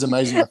 obviously that was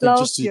amazing. I think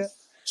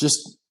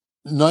just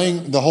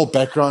knowing the whole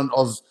background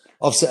of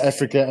South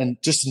Africa,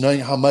 and just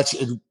knowing how much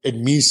it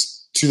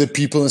means to the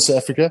people in South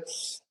Africa,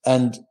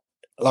 and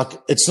like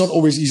it's not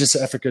always easy in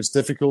South Africa. It's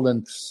difficult,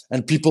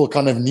 and people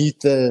kind of need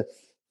that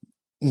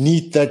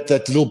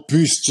little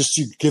boost just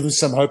to give them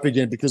some hope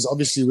again, because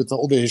obviously with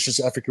all the issues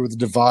in Africa with the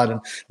divide,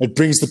 and it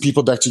brings the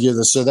people back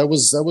together. So that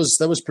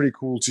was pretty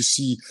cool to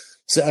see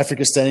South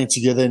Africa standing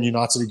together and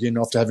united again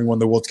after having won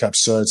the World Cup.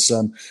 So it's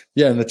in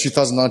the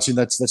 2019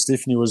 that's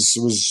definitely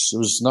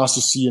was nice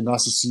to see, and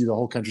nice to see the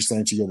whole country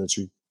standing together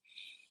too.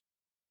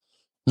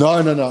 No,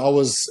 I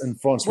was in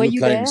France. We were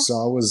playing, there? So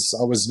I was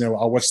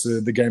I watched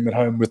the game at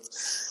home with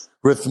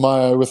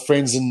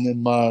friends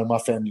and my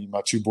family,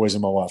 my 2 boys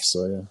and my wife.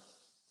 So yeah.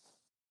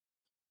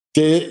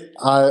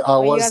 I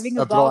was having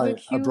a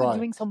barbecue,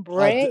 doing some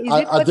braai.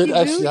 I did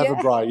actually have a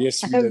braai.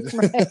 Yes, you did.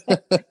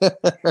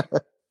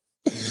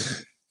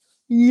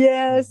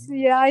 Yes,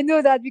 yeah, I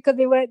know that, because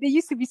there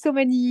used to be so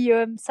many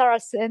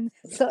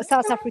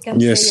South African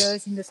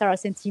players in the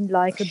Saracen team,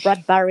 like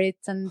Brad Barrett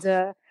and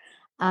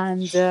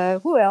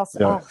who else?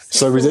 Yeah. Oh,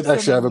 so we did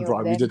actually have a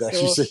braai. We did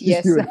actually say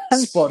yes. You were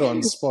spot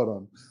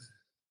on.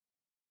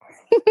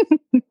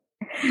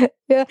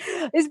 Yeah,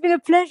 it's been a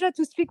pleasure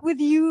to speak with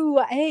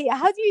you. Hey,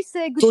 how do you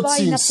say goodbye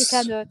in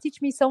Afrikaner?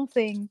 Teach me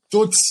something.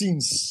 Tot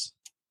ziens.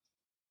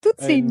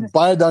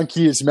 Baie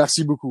dankie is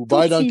merci beaucoup.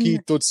 Baie dankie,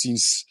 tot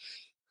ziens.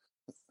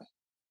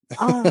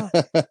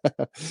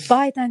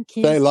 Baie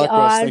dankie.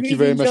 Likewise. Thank you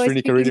very much,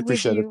 Renika. I really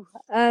appreciate it.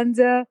 And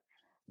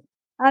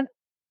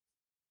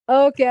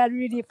okay, I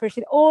really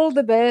appreciate it. All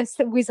the best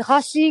with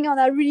Racing, and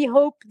I really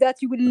hope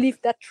that you will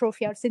lift that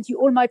trophy. I'll send you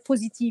all my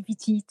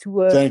positivity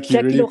to thank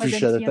you, really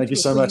appreciate it. Thank you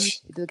so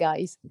much. The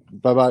guys.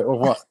 Bye-bye. Au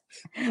revoir.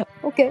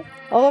 Okay,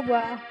 au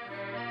revoir.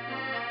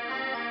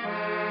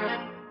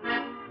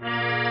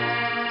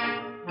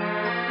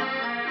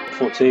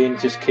 14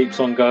 just keeps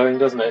on going,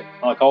 doesn't it?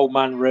 Like Old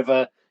Man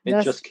River,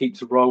 just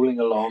keeps rolling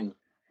along.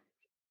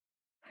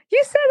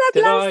 You said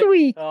that last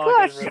week.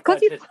 Gosh,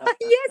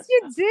 yes,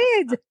 you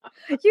did.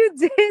 You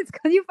did.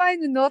 Can you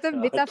find another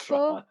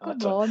metaphor?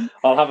 Come on.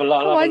 I'll have a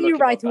look. Come on, you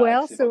write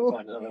well.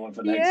 So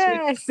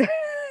yes.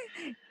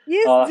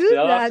 Yes,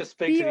 I'll have to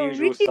speak to the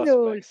usual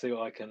suspects, see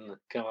what I can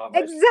come up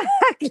with.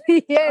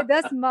 Exactly. Yeah,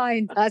 that's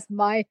mine. That's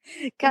my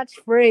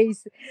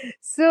catchphrase.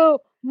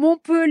 So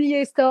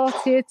Montpellier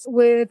started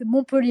with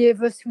Montpellier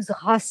versus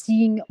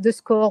Racing. The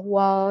score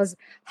was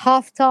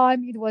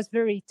halftime. It was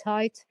very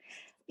tight.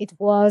 It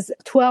was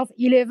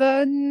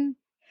 12-11,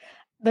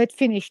 but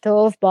finished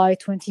off by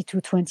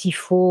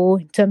 22-24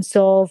 in terms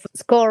of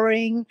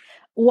scoring.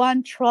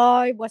 One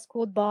try was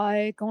scored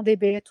by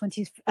Gandebe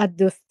at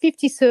the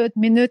 53rd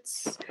minute,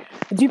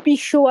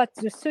 Dupichot at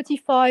the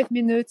 35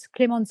 minutes,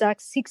 Clément-Zac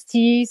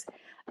 60s.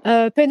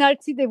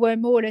 Penalty, they were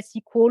more or less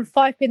equal.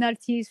 5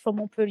 penalties from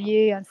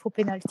Montpellier and 4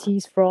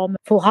 penalties for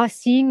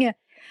Racing.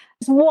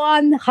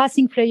 One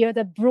Racing player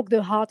that broke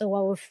the heart of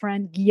our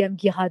friend Guillaume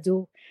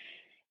Guirado.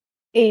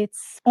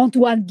 It's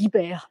Antoine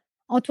Guibert.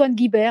 Antoine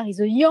Guibert is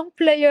a young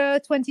player,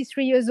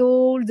 23 years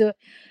old,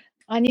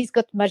 and he's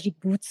got magic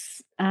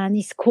boots, and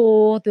he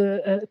scored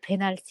a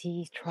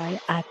penalty try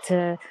at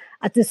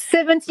the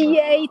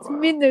 78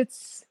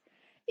 minutes.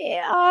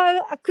 Yeah,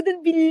 I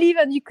couldn't believe,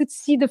 and you could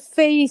see the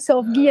face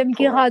of Guillaume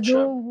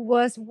Guirado, who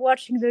was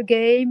watching the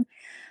game,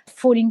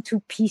 falling to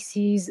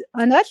pieces.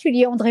 And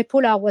actually, André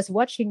Pollard was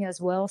watching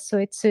as well, so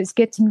it's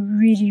getting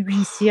really,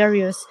 really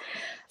serious.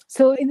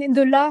 So in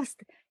the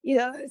last,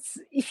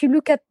 if you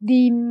look at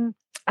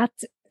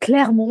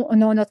Clermont,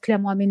 no, not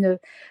Clermont, I mean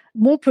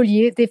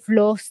Montpellier, they've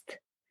lost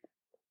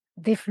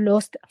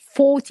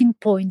 14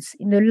 points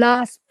in the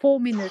last 4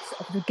 minutes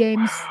of the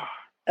games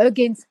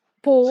against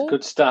Pau,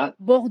 good stat.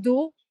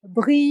 Bordeaux,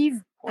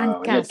 Brive,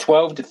 and Castres. Yeah,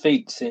 12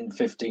 defeats in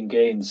 15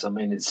 games. I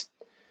mean, it's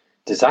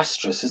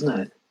disastrous, isn't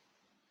it?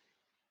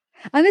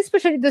 And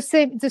especially the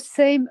same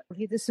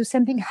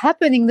thing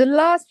happening the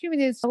last few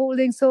minutes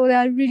holding. So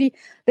they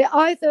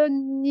either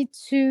need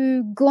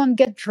to go and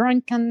get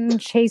drunk and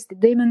chase the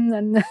demon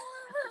and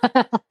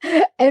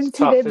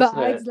empty their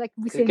bags, like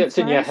we say. It gets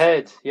in your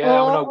head.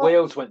 Yeah, I know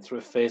Wales went through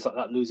a phase like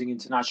that, losing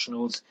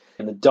internationals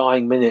in the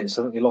dying minutes.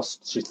 I think they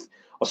lost to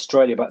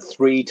Australia about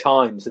 3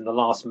 times in the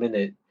last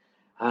minute.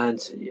 And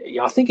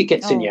I think it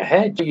gets in your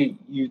head.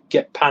 You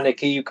get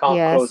panicky. You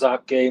can't close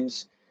out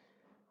games.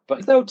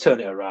 But they'll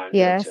turn it around.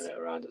 Yes. They'll turn it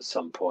around at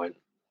some point.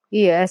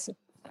 Yes.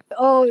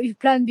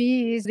 Plan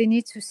B is they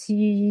need to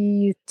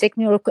see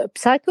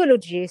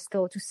psychologist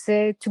or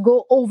to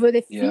go over the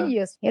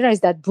fears. Yeah,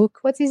 there's that book.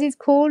 What is it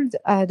called?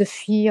 The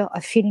fear,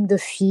 feeling the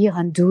fear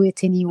and do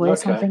it anyway,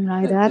 something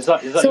like that. Is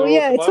that so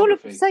it's all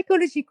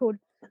psychological.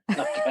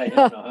 Okay,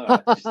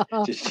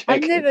 just I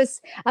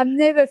am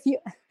never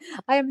fearful.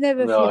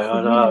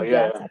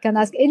 That. I can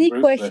ask any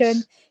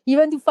question,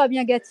 even to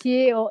Fabien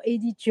Gattier or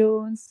Eddie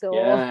Jones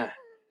or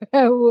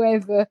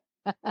whoever.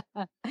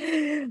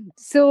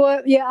 So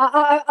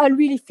I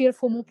really feel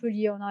for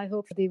Montpellier, and I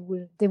hope they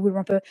will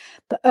ramp up.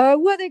 But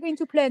who are they going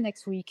to play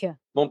next week?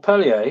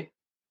 Montpellier,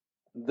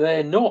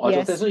 they're not.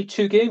 Yes. There's only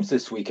 2 games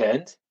this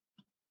weekend.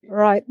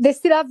 Right, they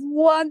still have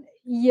one.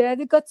 Yeah,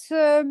 they got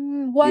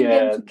one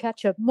game to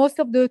catch up. Most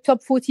of the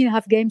top 14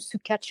 have games to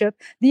catch up.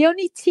 The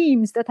only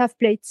teams that have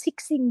played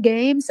 16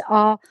 games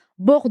are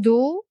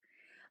Bordeaux,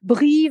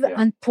 Brive,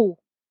 and Pau.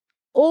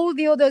 All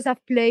the others have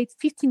played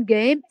 15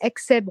 games,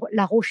 except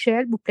La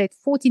Rochelle, who played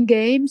 14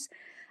 games,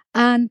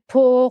 and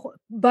Port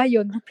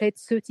Bayonne, who played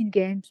 13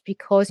 games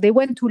because they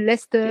went to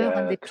Leicester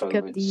and they picked up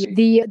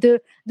the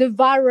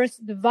virus,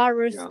 the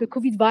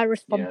COVID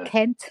virus from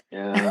Kent.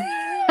 Yeah.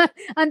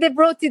 And they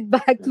brought it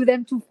back to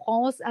them to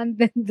France, and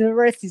then the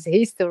rest is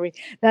history.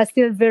 They're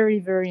still very,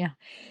 very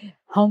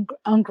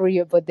hungry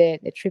about their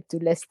trip to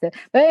Leicester.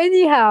 But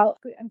anyhow,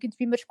 I'm going to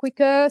be much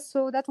quicker.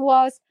 So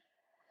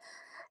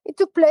it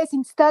took place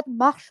in Stade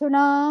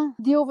Marcelin.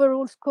 The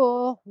overall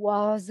score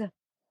was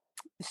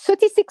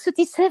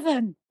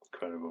 36-37.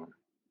 Incredible.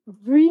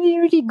 Really,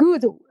 really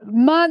good.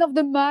 Man of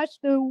the match,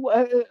 the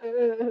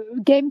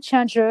game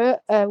changer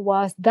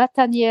was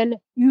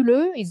Nathaniel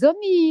Huleux. He's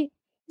only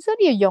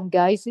a young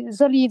guy.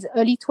 He's only in his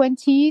early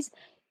 20s.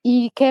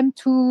 He came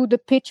to the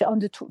pitch on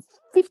the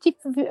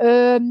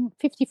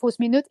 54th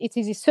minute. It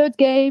is his 3rd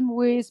game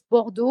with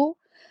Bordeaux.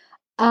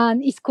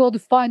 And he scored the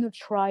final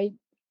try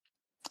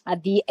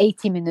at the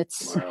 80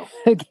 minutes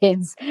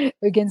against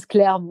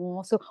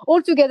Clermont. So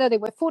altogether, there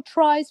were 4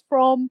 tries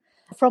from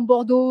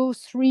Bordeaux,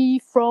 3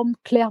 from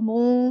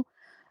Clermont,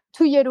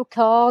 2 yellow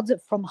cards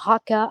from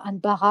Raka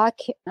and Barak,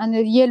 and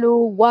a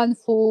yellow 1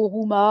 for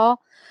Rouma.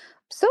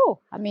 So,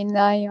 I mean,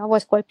 I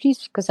was quite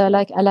pleased because I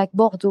like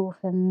Bordeaux,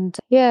 and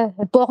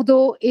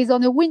Bordeaux is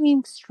on a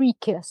winning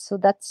streak. So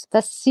that's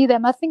see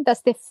them. I think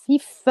that's their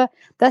 5th.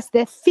 That's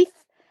their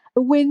 5th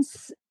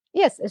wins.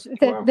 Yes,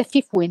 the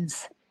 5th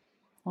wins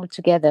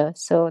altogether.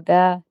 So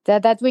they're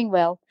doing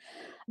well.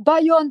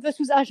 Bayonne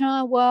versus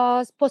Agen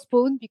was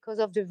postponed because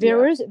of the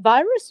virus.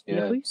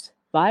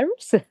 Brive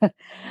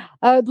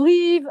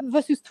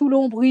versus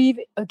Toulon. Brive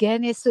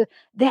again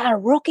they are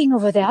rocking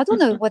over there. I don't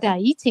know what they're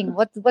eating.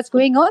 What's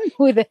going on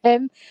with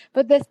them?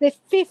 But that's the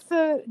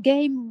 5th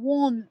game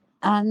won,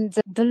 and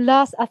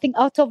I think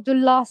out of the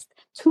last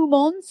 2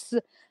 months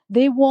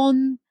they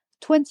won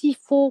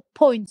 24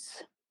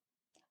 points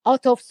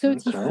out of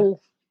 34. Okay.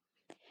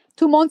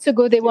 2 months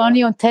ago they were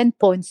only on 10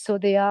 points, so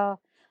they are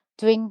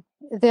doing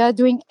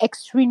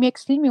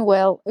extremely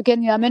well.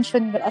 Again, I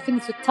mentioned, I think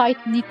it's a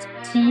tight-knit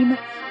team.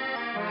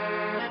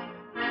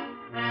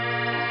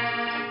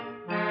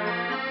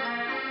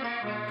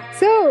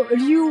 So,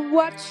 you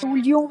watch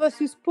Lyon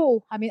versus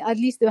Pau? I mean, at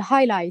least the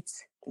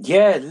highlights.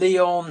 Yeah,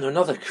 Lyon,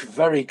 another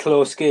very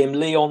close game.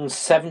 Lyon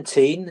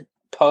 17,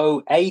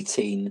 Pau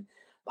 18.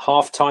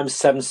 Half-time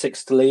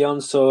 7-6 to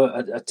Lyon, so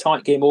a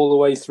tight game all the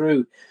way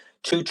through.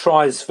 2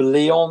 tries for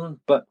Lyon,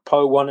 but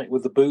Pau won it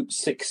with the boot,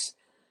 6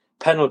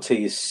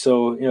 penalties.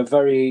 So,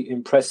 very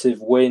impressive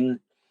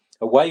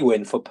away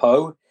win for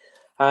Pau.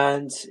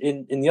 And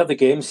in the other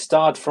game,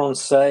 Stade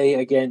Francais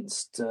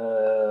against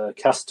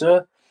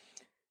Castres.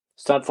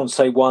 Stade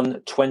Francais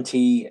won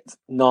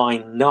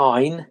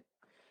 29-9.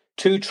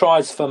 2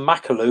 tries for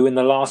Makalu in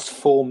the last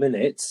 4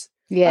 minutes.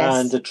 Yes.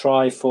 And a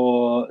try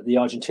for the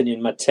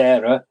Argentinian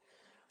Matera.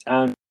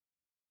 And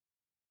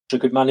a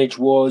good manage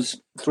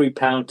was 3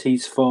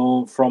 penalties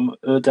from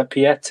Urda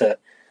Pieta.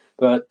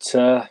 But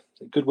a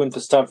good win for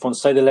Stade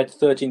Francais. They led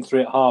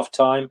 13-3 at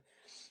half-time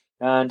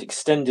and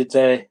extended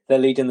their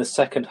lead in the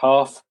second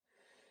half.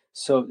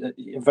 So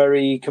a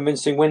very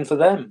convincing win for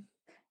them.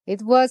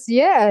 It was,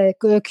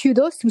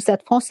 kudos to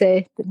Stade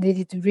Francais. They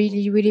did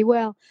really, really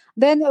well.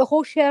 Then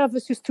Rochelle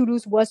versus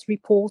Toulouse was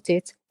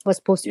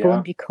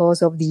postponed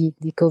because of the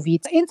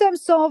COVID. In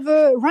terms of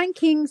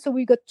ranking, so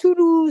we got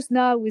Toulouse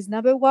now with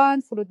number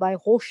 1, followed by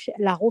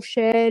La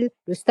Rochelle,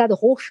 le Stade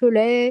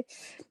Rochelais,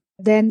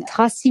 then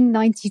Racing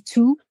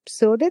 92.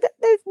 So there's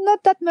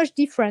not that much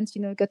difference.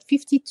 Got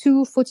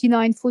 52,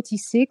 49,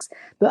 46.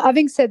 But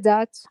having said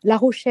that, La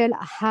Rochelle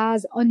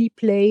has only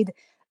played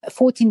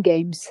 14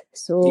 games.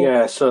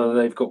 So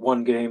they've got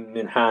 1 game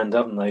in hand,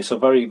 haven't they? So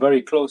very,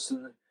 very close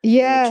in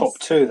the top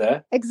 2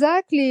 there.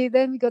 Exactly.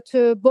 Then we got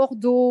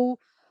Bordeaux,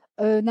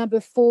 number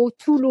 4,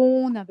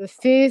 Toulon, number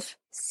 5,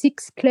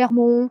 6,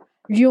 Clermont,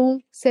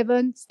 Lyon,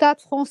 7,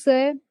 Stade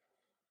Francais,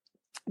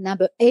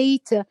 number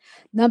 8,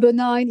 number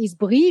 9 is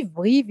Brive.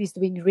 Brive is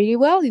doing really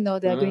well.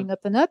 They're going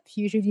up and up.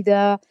 Usually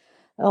they're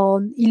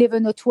on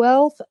 11 or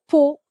 12.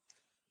 Pau,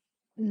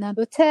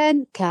 number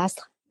 10,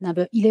 Castres,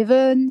 number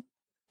 11,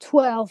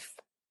 12,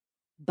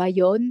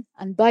 Bayonne.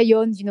 And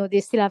Bayonne,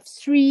 they still have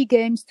 3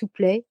 games to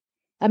play.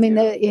 I mean,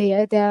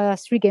 there are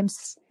 3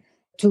 games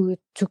to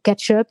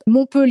catch up.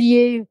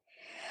 Montpellier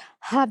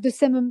have the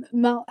same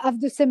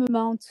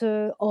amount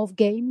of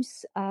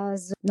games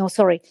as. No,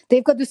 sorry,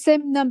 they've got the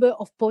same number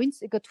of points.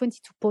 They got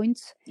 22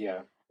 points. Yeah.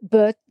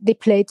 But they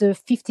played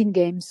 15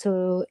 games,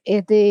 so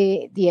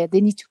they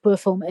need to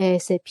perform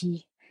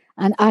ASAP.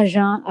 And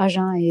Agen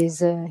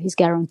is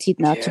guaranteed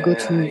now to go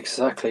to.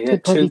 Exactly. Yeah,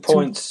 2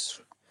 points.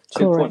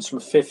 2 points from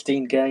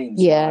 15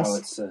 games. Yes. Wow,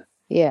 it's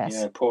yes.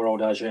 Yeah, poor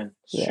old Agen.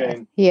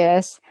 Shame.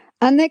 Yes.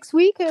 And next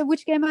week,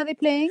 which game are they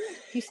playing?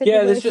 You said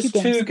there's just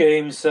 2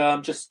 games,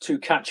 just 2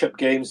 catch-up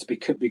games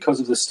because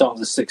of the start of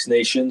the Six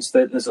Nations.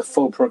 There's a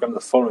full program the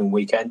following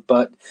weekend,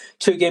 but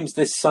 2 games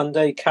this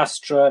Sunday.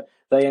 Castres,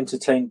 they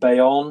entertain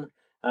Bayonne,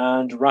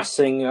 and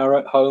Racing are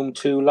at home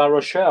to La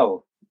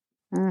Rochelle.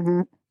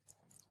 Mm-hmm.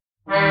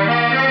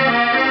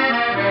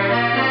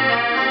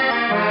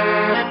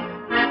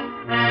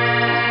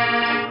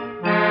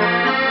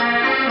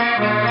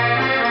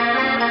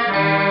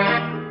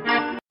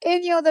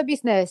 Any other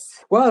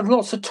business? Well,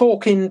 lots of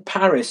talk in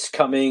Paris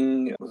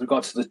coming with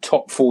regard to the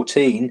top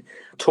 14.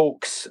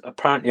 Talks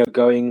apparently are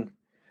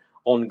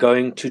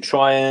ongoing to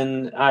try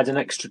and add an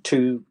extra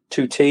two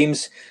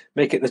teams,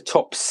 make it the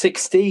top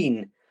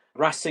 16.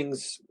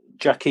 Racing's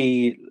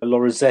Jackie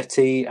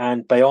Lorenzetti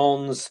and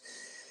Bayonne's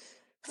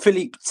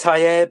Philippe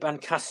Taïeb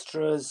and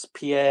Castres'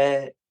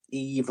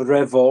 Pierre-Yves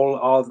Revol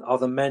are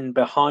the men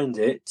behind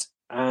it.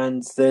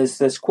 And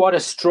there's quite a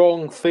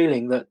strong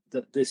feeling that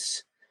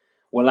this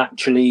will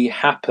actually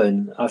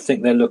happen. I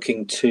think they're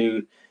looking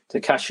to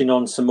cash in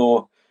on some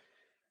more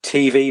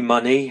TV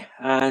money,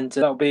 and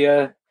that'll be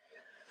an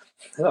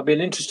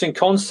interesting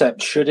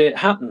concept should it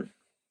happen.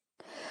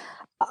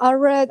 I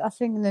read, I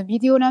think, in the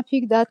Video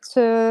Olympique that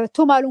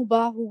Thomas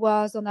Lombard, who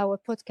was on our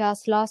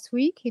podcast last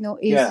week,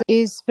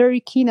 is very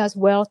keen as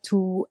well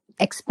to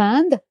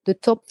expand the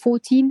top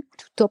 14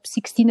 to top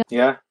 16.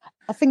 Yeah.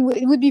 I think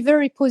it would be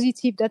very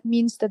positive. That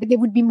means that there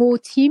would be more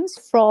teams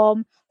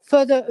from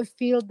further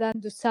afield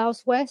than the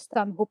southwest.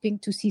 I'm hoping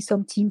to see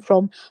some team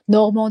from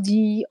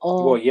Normandy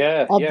or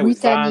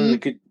Brittany.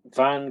 With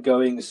Van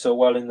going so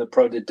well in the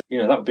Pro, that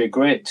would be a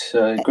great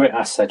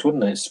asset,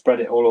 wouldn't it? Spread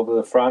it all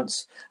over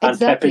France. Exactly. And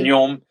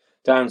Perpignan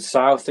down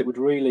south, it would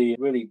really,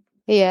 really,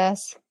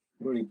 yes,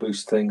 really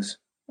boost things.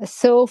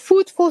 So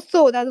food for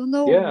thought. I don't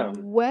know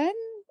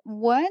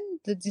when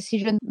the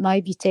decision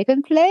might be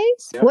taken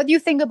place. Yeah. What do you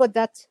think about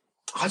that?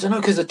 I don't know,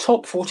 because the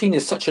top 14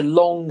 is such a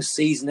long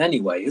season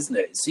anyway, isn't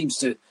it?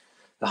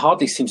 There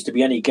hardly seems to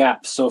be any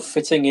gaps. So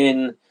fitting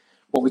in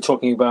what we're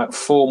talking about,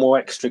 4 more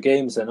extra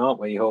games then, aren't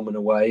we, home and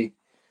away?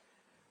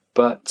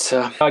 But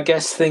I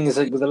guess things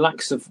with the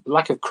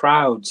lack of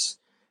crowds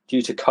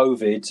due to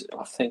COVID,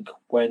 I think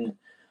when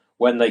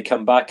they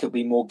come back, it'll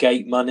be more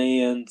gate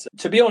money. And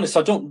to be honest,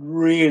 I don't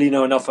really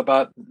know enough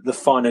about the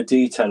finer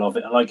detail of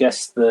it. And I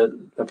guess the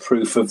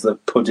proof of the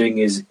pudding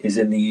is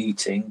in the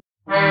eating.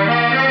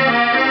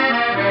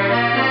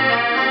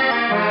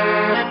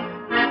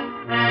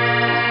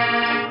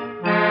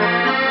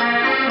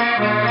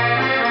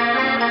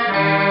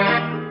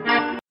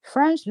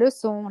 French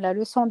leçon, la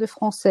leçon de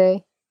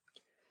français.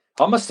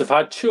 I must have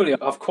had, surely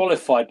I've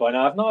qualified by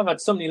now. I've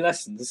had so many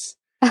lessons.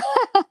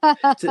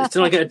 Did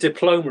I get a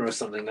diploma or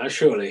something now,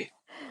 surely?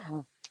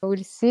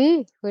 We'll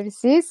see.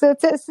 So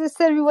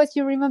tell me what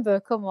you remember.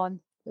 Come on.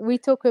 We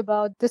talk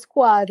about the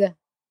squad.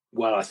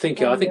 Well, I think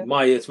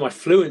my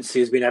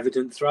fluency has been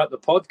evident throughout the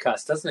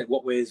podcast, hasn't it?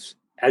 What with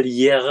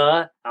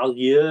Ailier,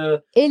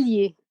 ailier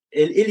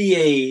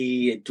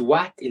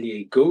droite,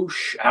 ailier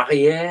gauche,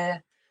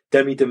 arrière,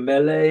 demi de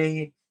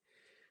mêlée.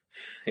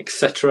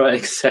 etc.,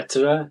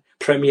 etc.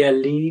 Premier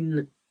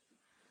League.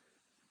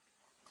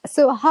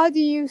 So how do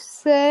you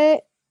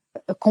say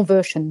a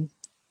conversion?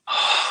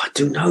 Oh, I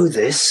do know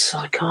this.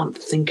 I can't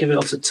think of it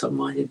off the top of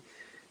my head.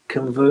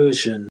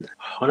 Conversion.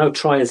 I know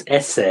try as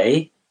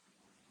essay.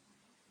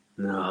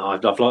 No,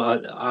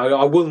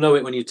 I will know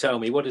it when you tell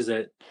me. What is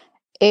it?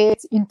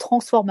 It's une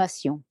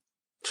transformation.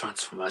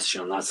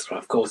 Transformation, that's right.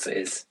 Of course it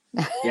is.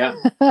 Yeah,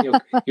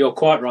 you're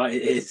quite right.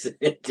 It is.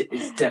 It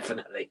is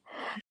definitely.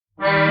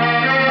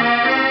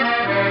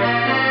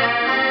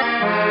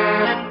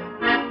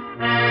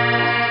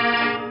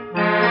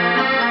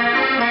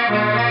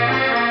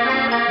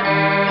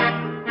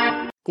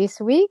 This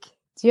week,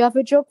 do you have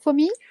a joke for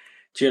me?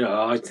 Do you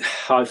know,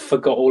 I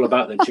forgot all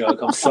about the joke.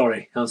 I'm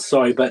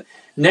sorry, but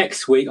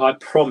next week I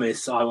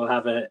promise I will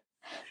have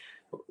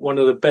one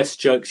of the best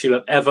jokes you'll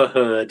have ever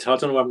heard. I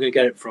don't know where I'm going to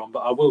get it from, but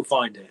I will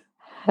find it.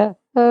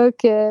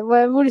 Okay,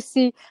 well, we'll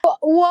see.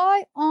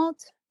 Why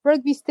aren't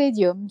rugby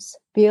stadiums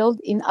built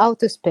in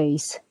outer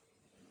space?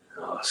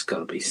 Oh, it's got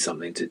to be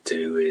something to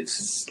do with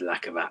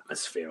lack of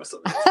atmosphere or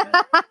something.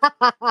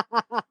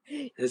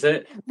 Is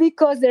it?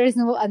 Because there is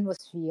no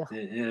atmosphere.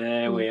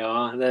 There we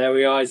are.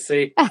 I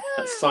see.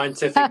 That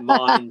scientific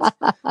mind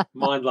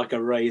like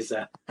a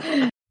razor.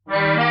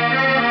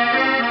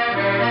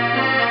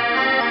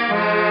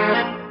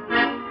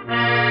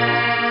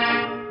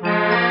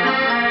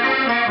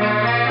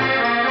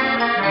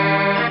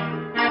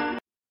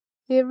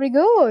 Here we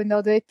go,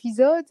 another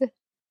episode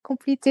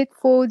completed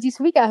for this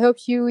week. I hope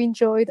you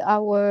enjoyed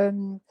our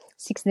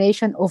Six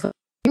Nations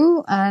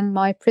overview and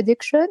my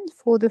prediction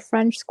for the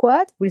French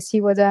squad. We'll see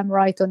whether I'm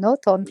right or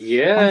not on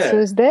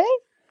Thursday.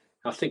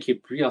 I think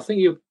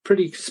you're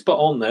pretty spot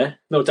on there.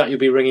 No doubt you'll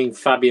be ringing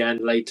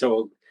Fabien later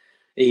or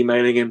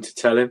emailing him to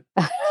tell him.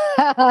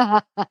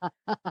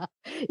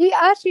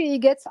 He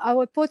gets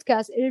our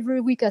podcast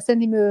every week. I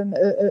send him a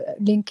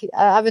link.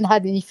 I haven't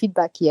had any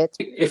feedback yet.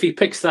 If he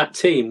picks that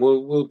team,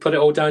 we'll put it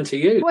all down to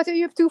you. What are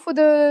you up to for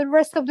the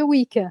rest of the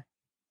week?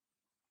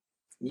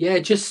 Yeah,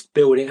 just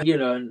building. You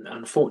know, and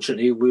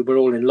unfortunately, we're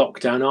all in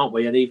lockdown, aren't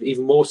we? And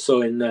even more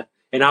so in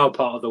our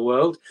part of the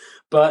world.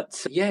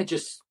 But yeah,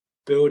 just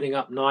building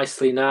up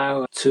nicely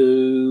now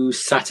to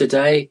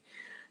Saturday.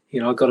 You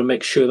know, I've got to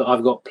make sure that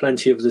I've got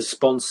plenty of the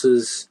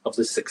sponsors of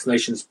the Six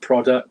Nations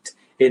product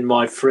in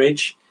my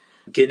fridge.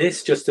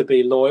 Guinness, just to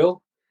be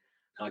loyal.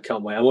 I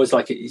can't wait. I always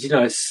like it. You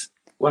know,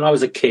 when I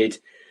was a kid,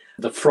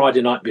 the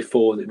Friday night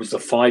before it was the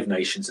Five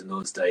Nations in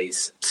those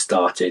days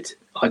started,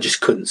 I just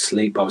couldn't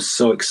sleep. I was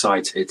so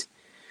excited.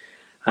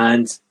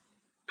 And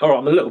all right,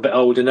 I'm a little bit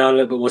older now, a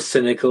little bit more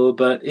cynical,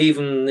 but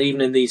even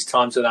in these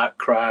times without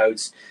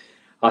crowds,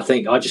 I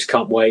think I just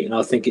can't wait, and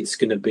I think it's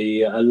going to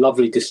be a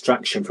lovely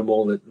distraction from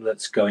all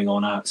that's going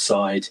on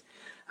outside.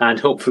 And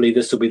hopefully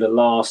this will be the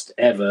last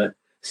ever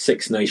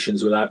Six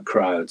Nations without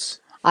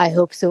crowds. I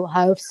hope so.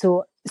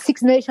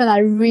 Six Nations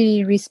are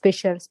really, really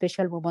special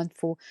moment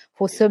for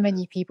so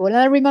many people. And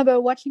I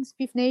remember watching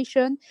Fifth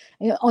Nation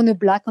on a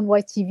black and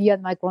white TV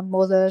at my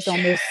grandmother's on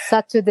a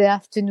Saturday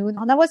afternoon.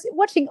 And I was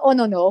watching on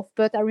and off,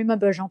 but I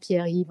remember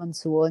Jean-Pierre-Yves and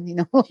so on, you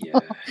know.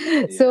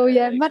 So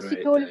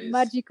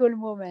magical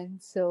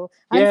moment. So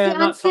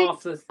that's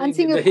half the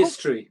thing, the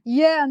history.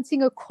 And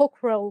seeing a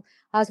cockerel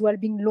as well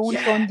being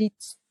launched on the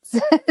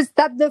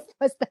Stade de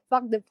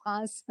Parc des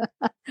Princes.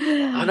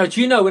 I know.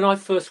 Do you know when I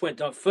first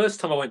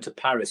time I went to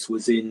Paris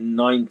was in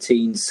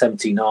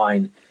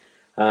 1979,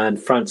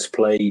 and France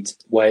played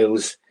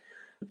Wales,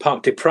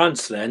 Parc des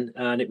Princes then,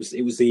 and it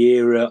was the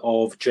era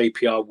of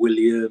JPR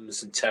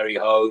Williams and Terry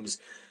Holmes,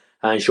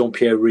 and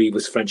Jean-Pierre-Yves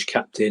was French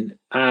captain,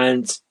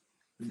 and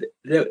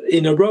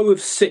in a row of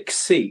 6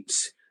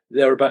 seats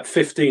there were about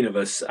 15 of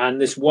us, and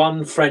this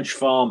one French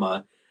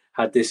farmer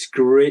had this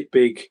great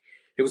big.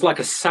 It was like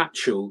a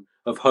satchel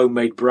of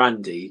homemade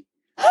brandy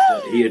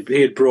that he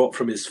had brought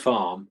from his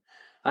farm,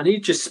 and he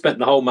just spent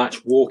the whole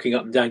match walking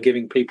up and down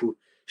giving people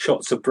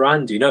shots of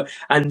brandy, you know.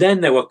 And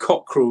then there were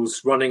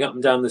cockerels running up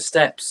and down the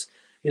steps.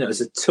 You know,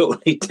 it's a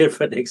totally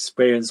different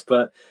experience,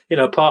 but you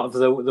know, part of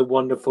the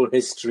wonderful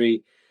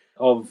history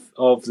of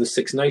the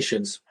Six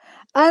Nations.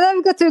 And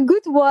I've got a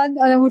good one,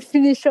 and I would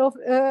finish off.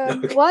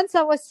 Once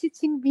I was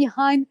sitting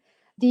behind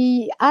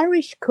the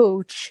Irish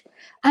coach,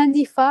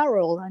 Andy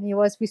Farrell, and he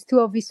was with 2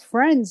 of his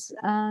friends,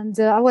 and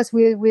I was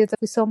with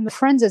some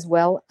friends as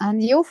well,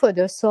 and he offered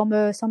us some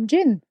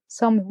gin,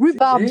 some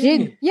rhubarb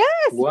gin.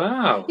 Yes!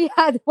 Wow! He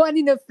had one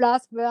in a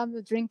flask, but I'm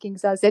not drinking,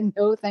 so I said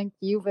no, thank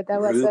you. But that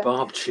was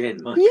rhubarb gin.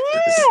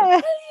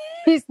 Yeah!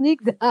 He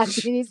sneaked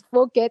that in his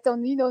pocket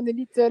on, you know, the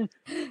little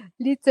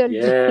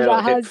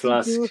like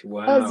flask.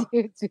 As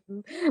you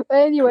do. But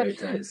anyway,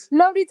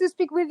 lovely to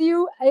speak with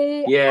you.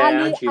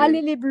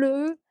 Allez les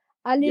Bleus.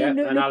 Allez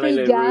le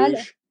Pays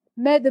Galles.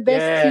 May the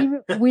best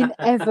team win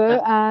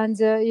ever. And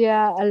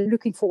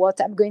looking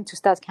forward. I'm going to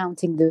start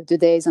counting the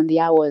days and the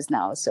hours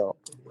now. So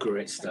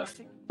great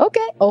stuff.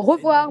 Okay. Au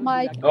revoir,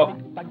 Mike. Au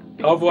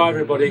revoir,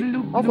 everybody.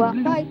 Au revoir.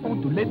 Bye.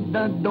 Tous les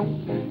dindons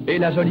et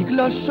la jolie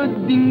cloche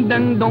ding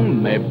ding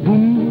dong. Mais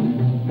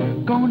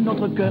boum, quand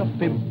notre cœur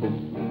fait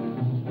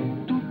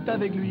boum, tout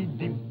avec lui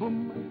dit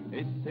boum.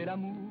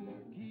 l'amour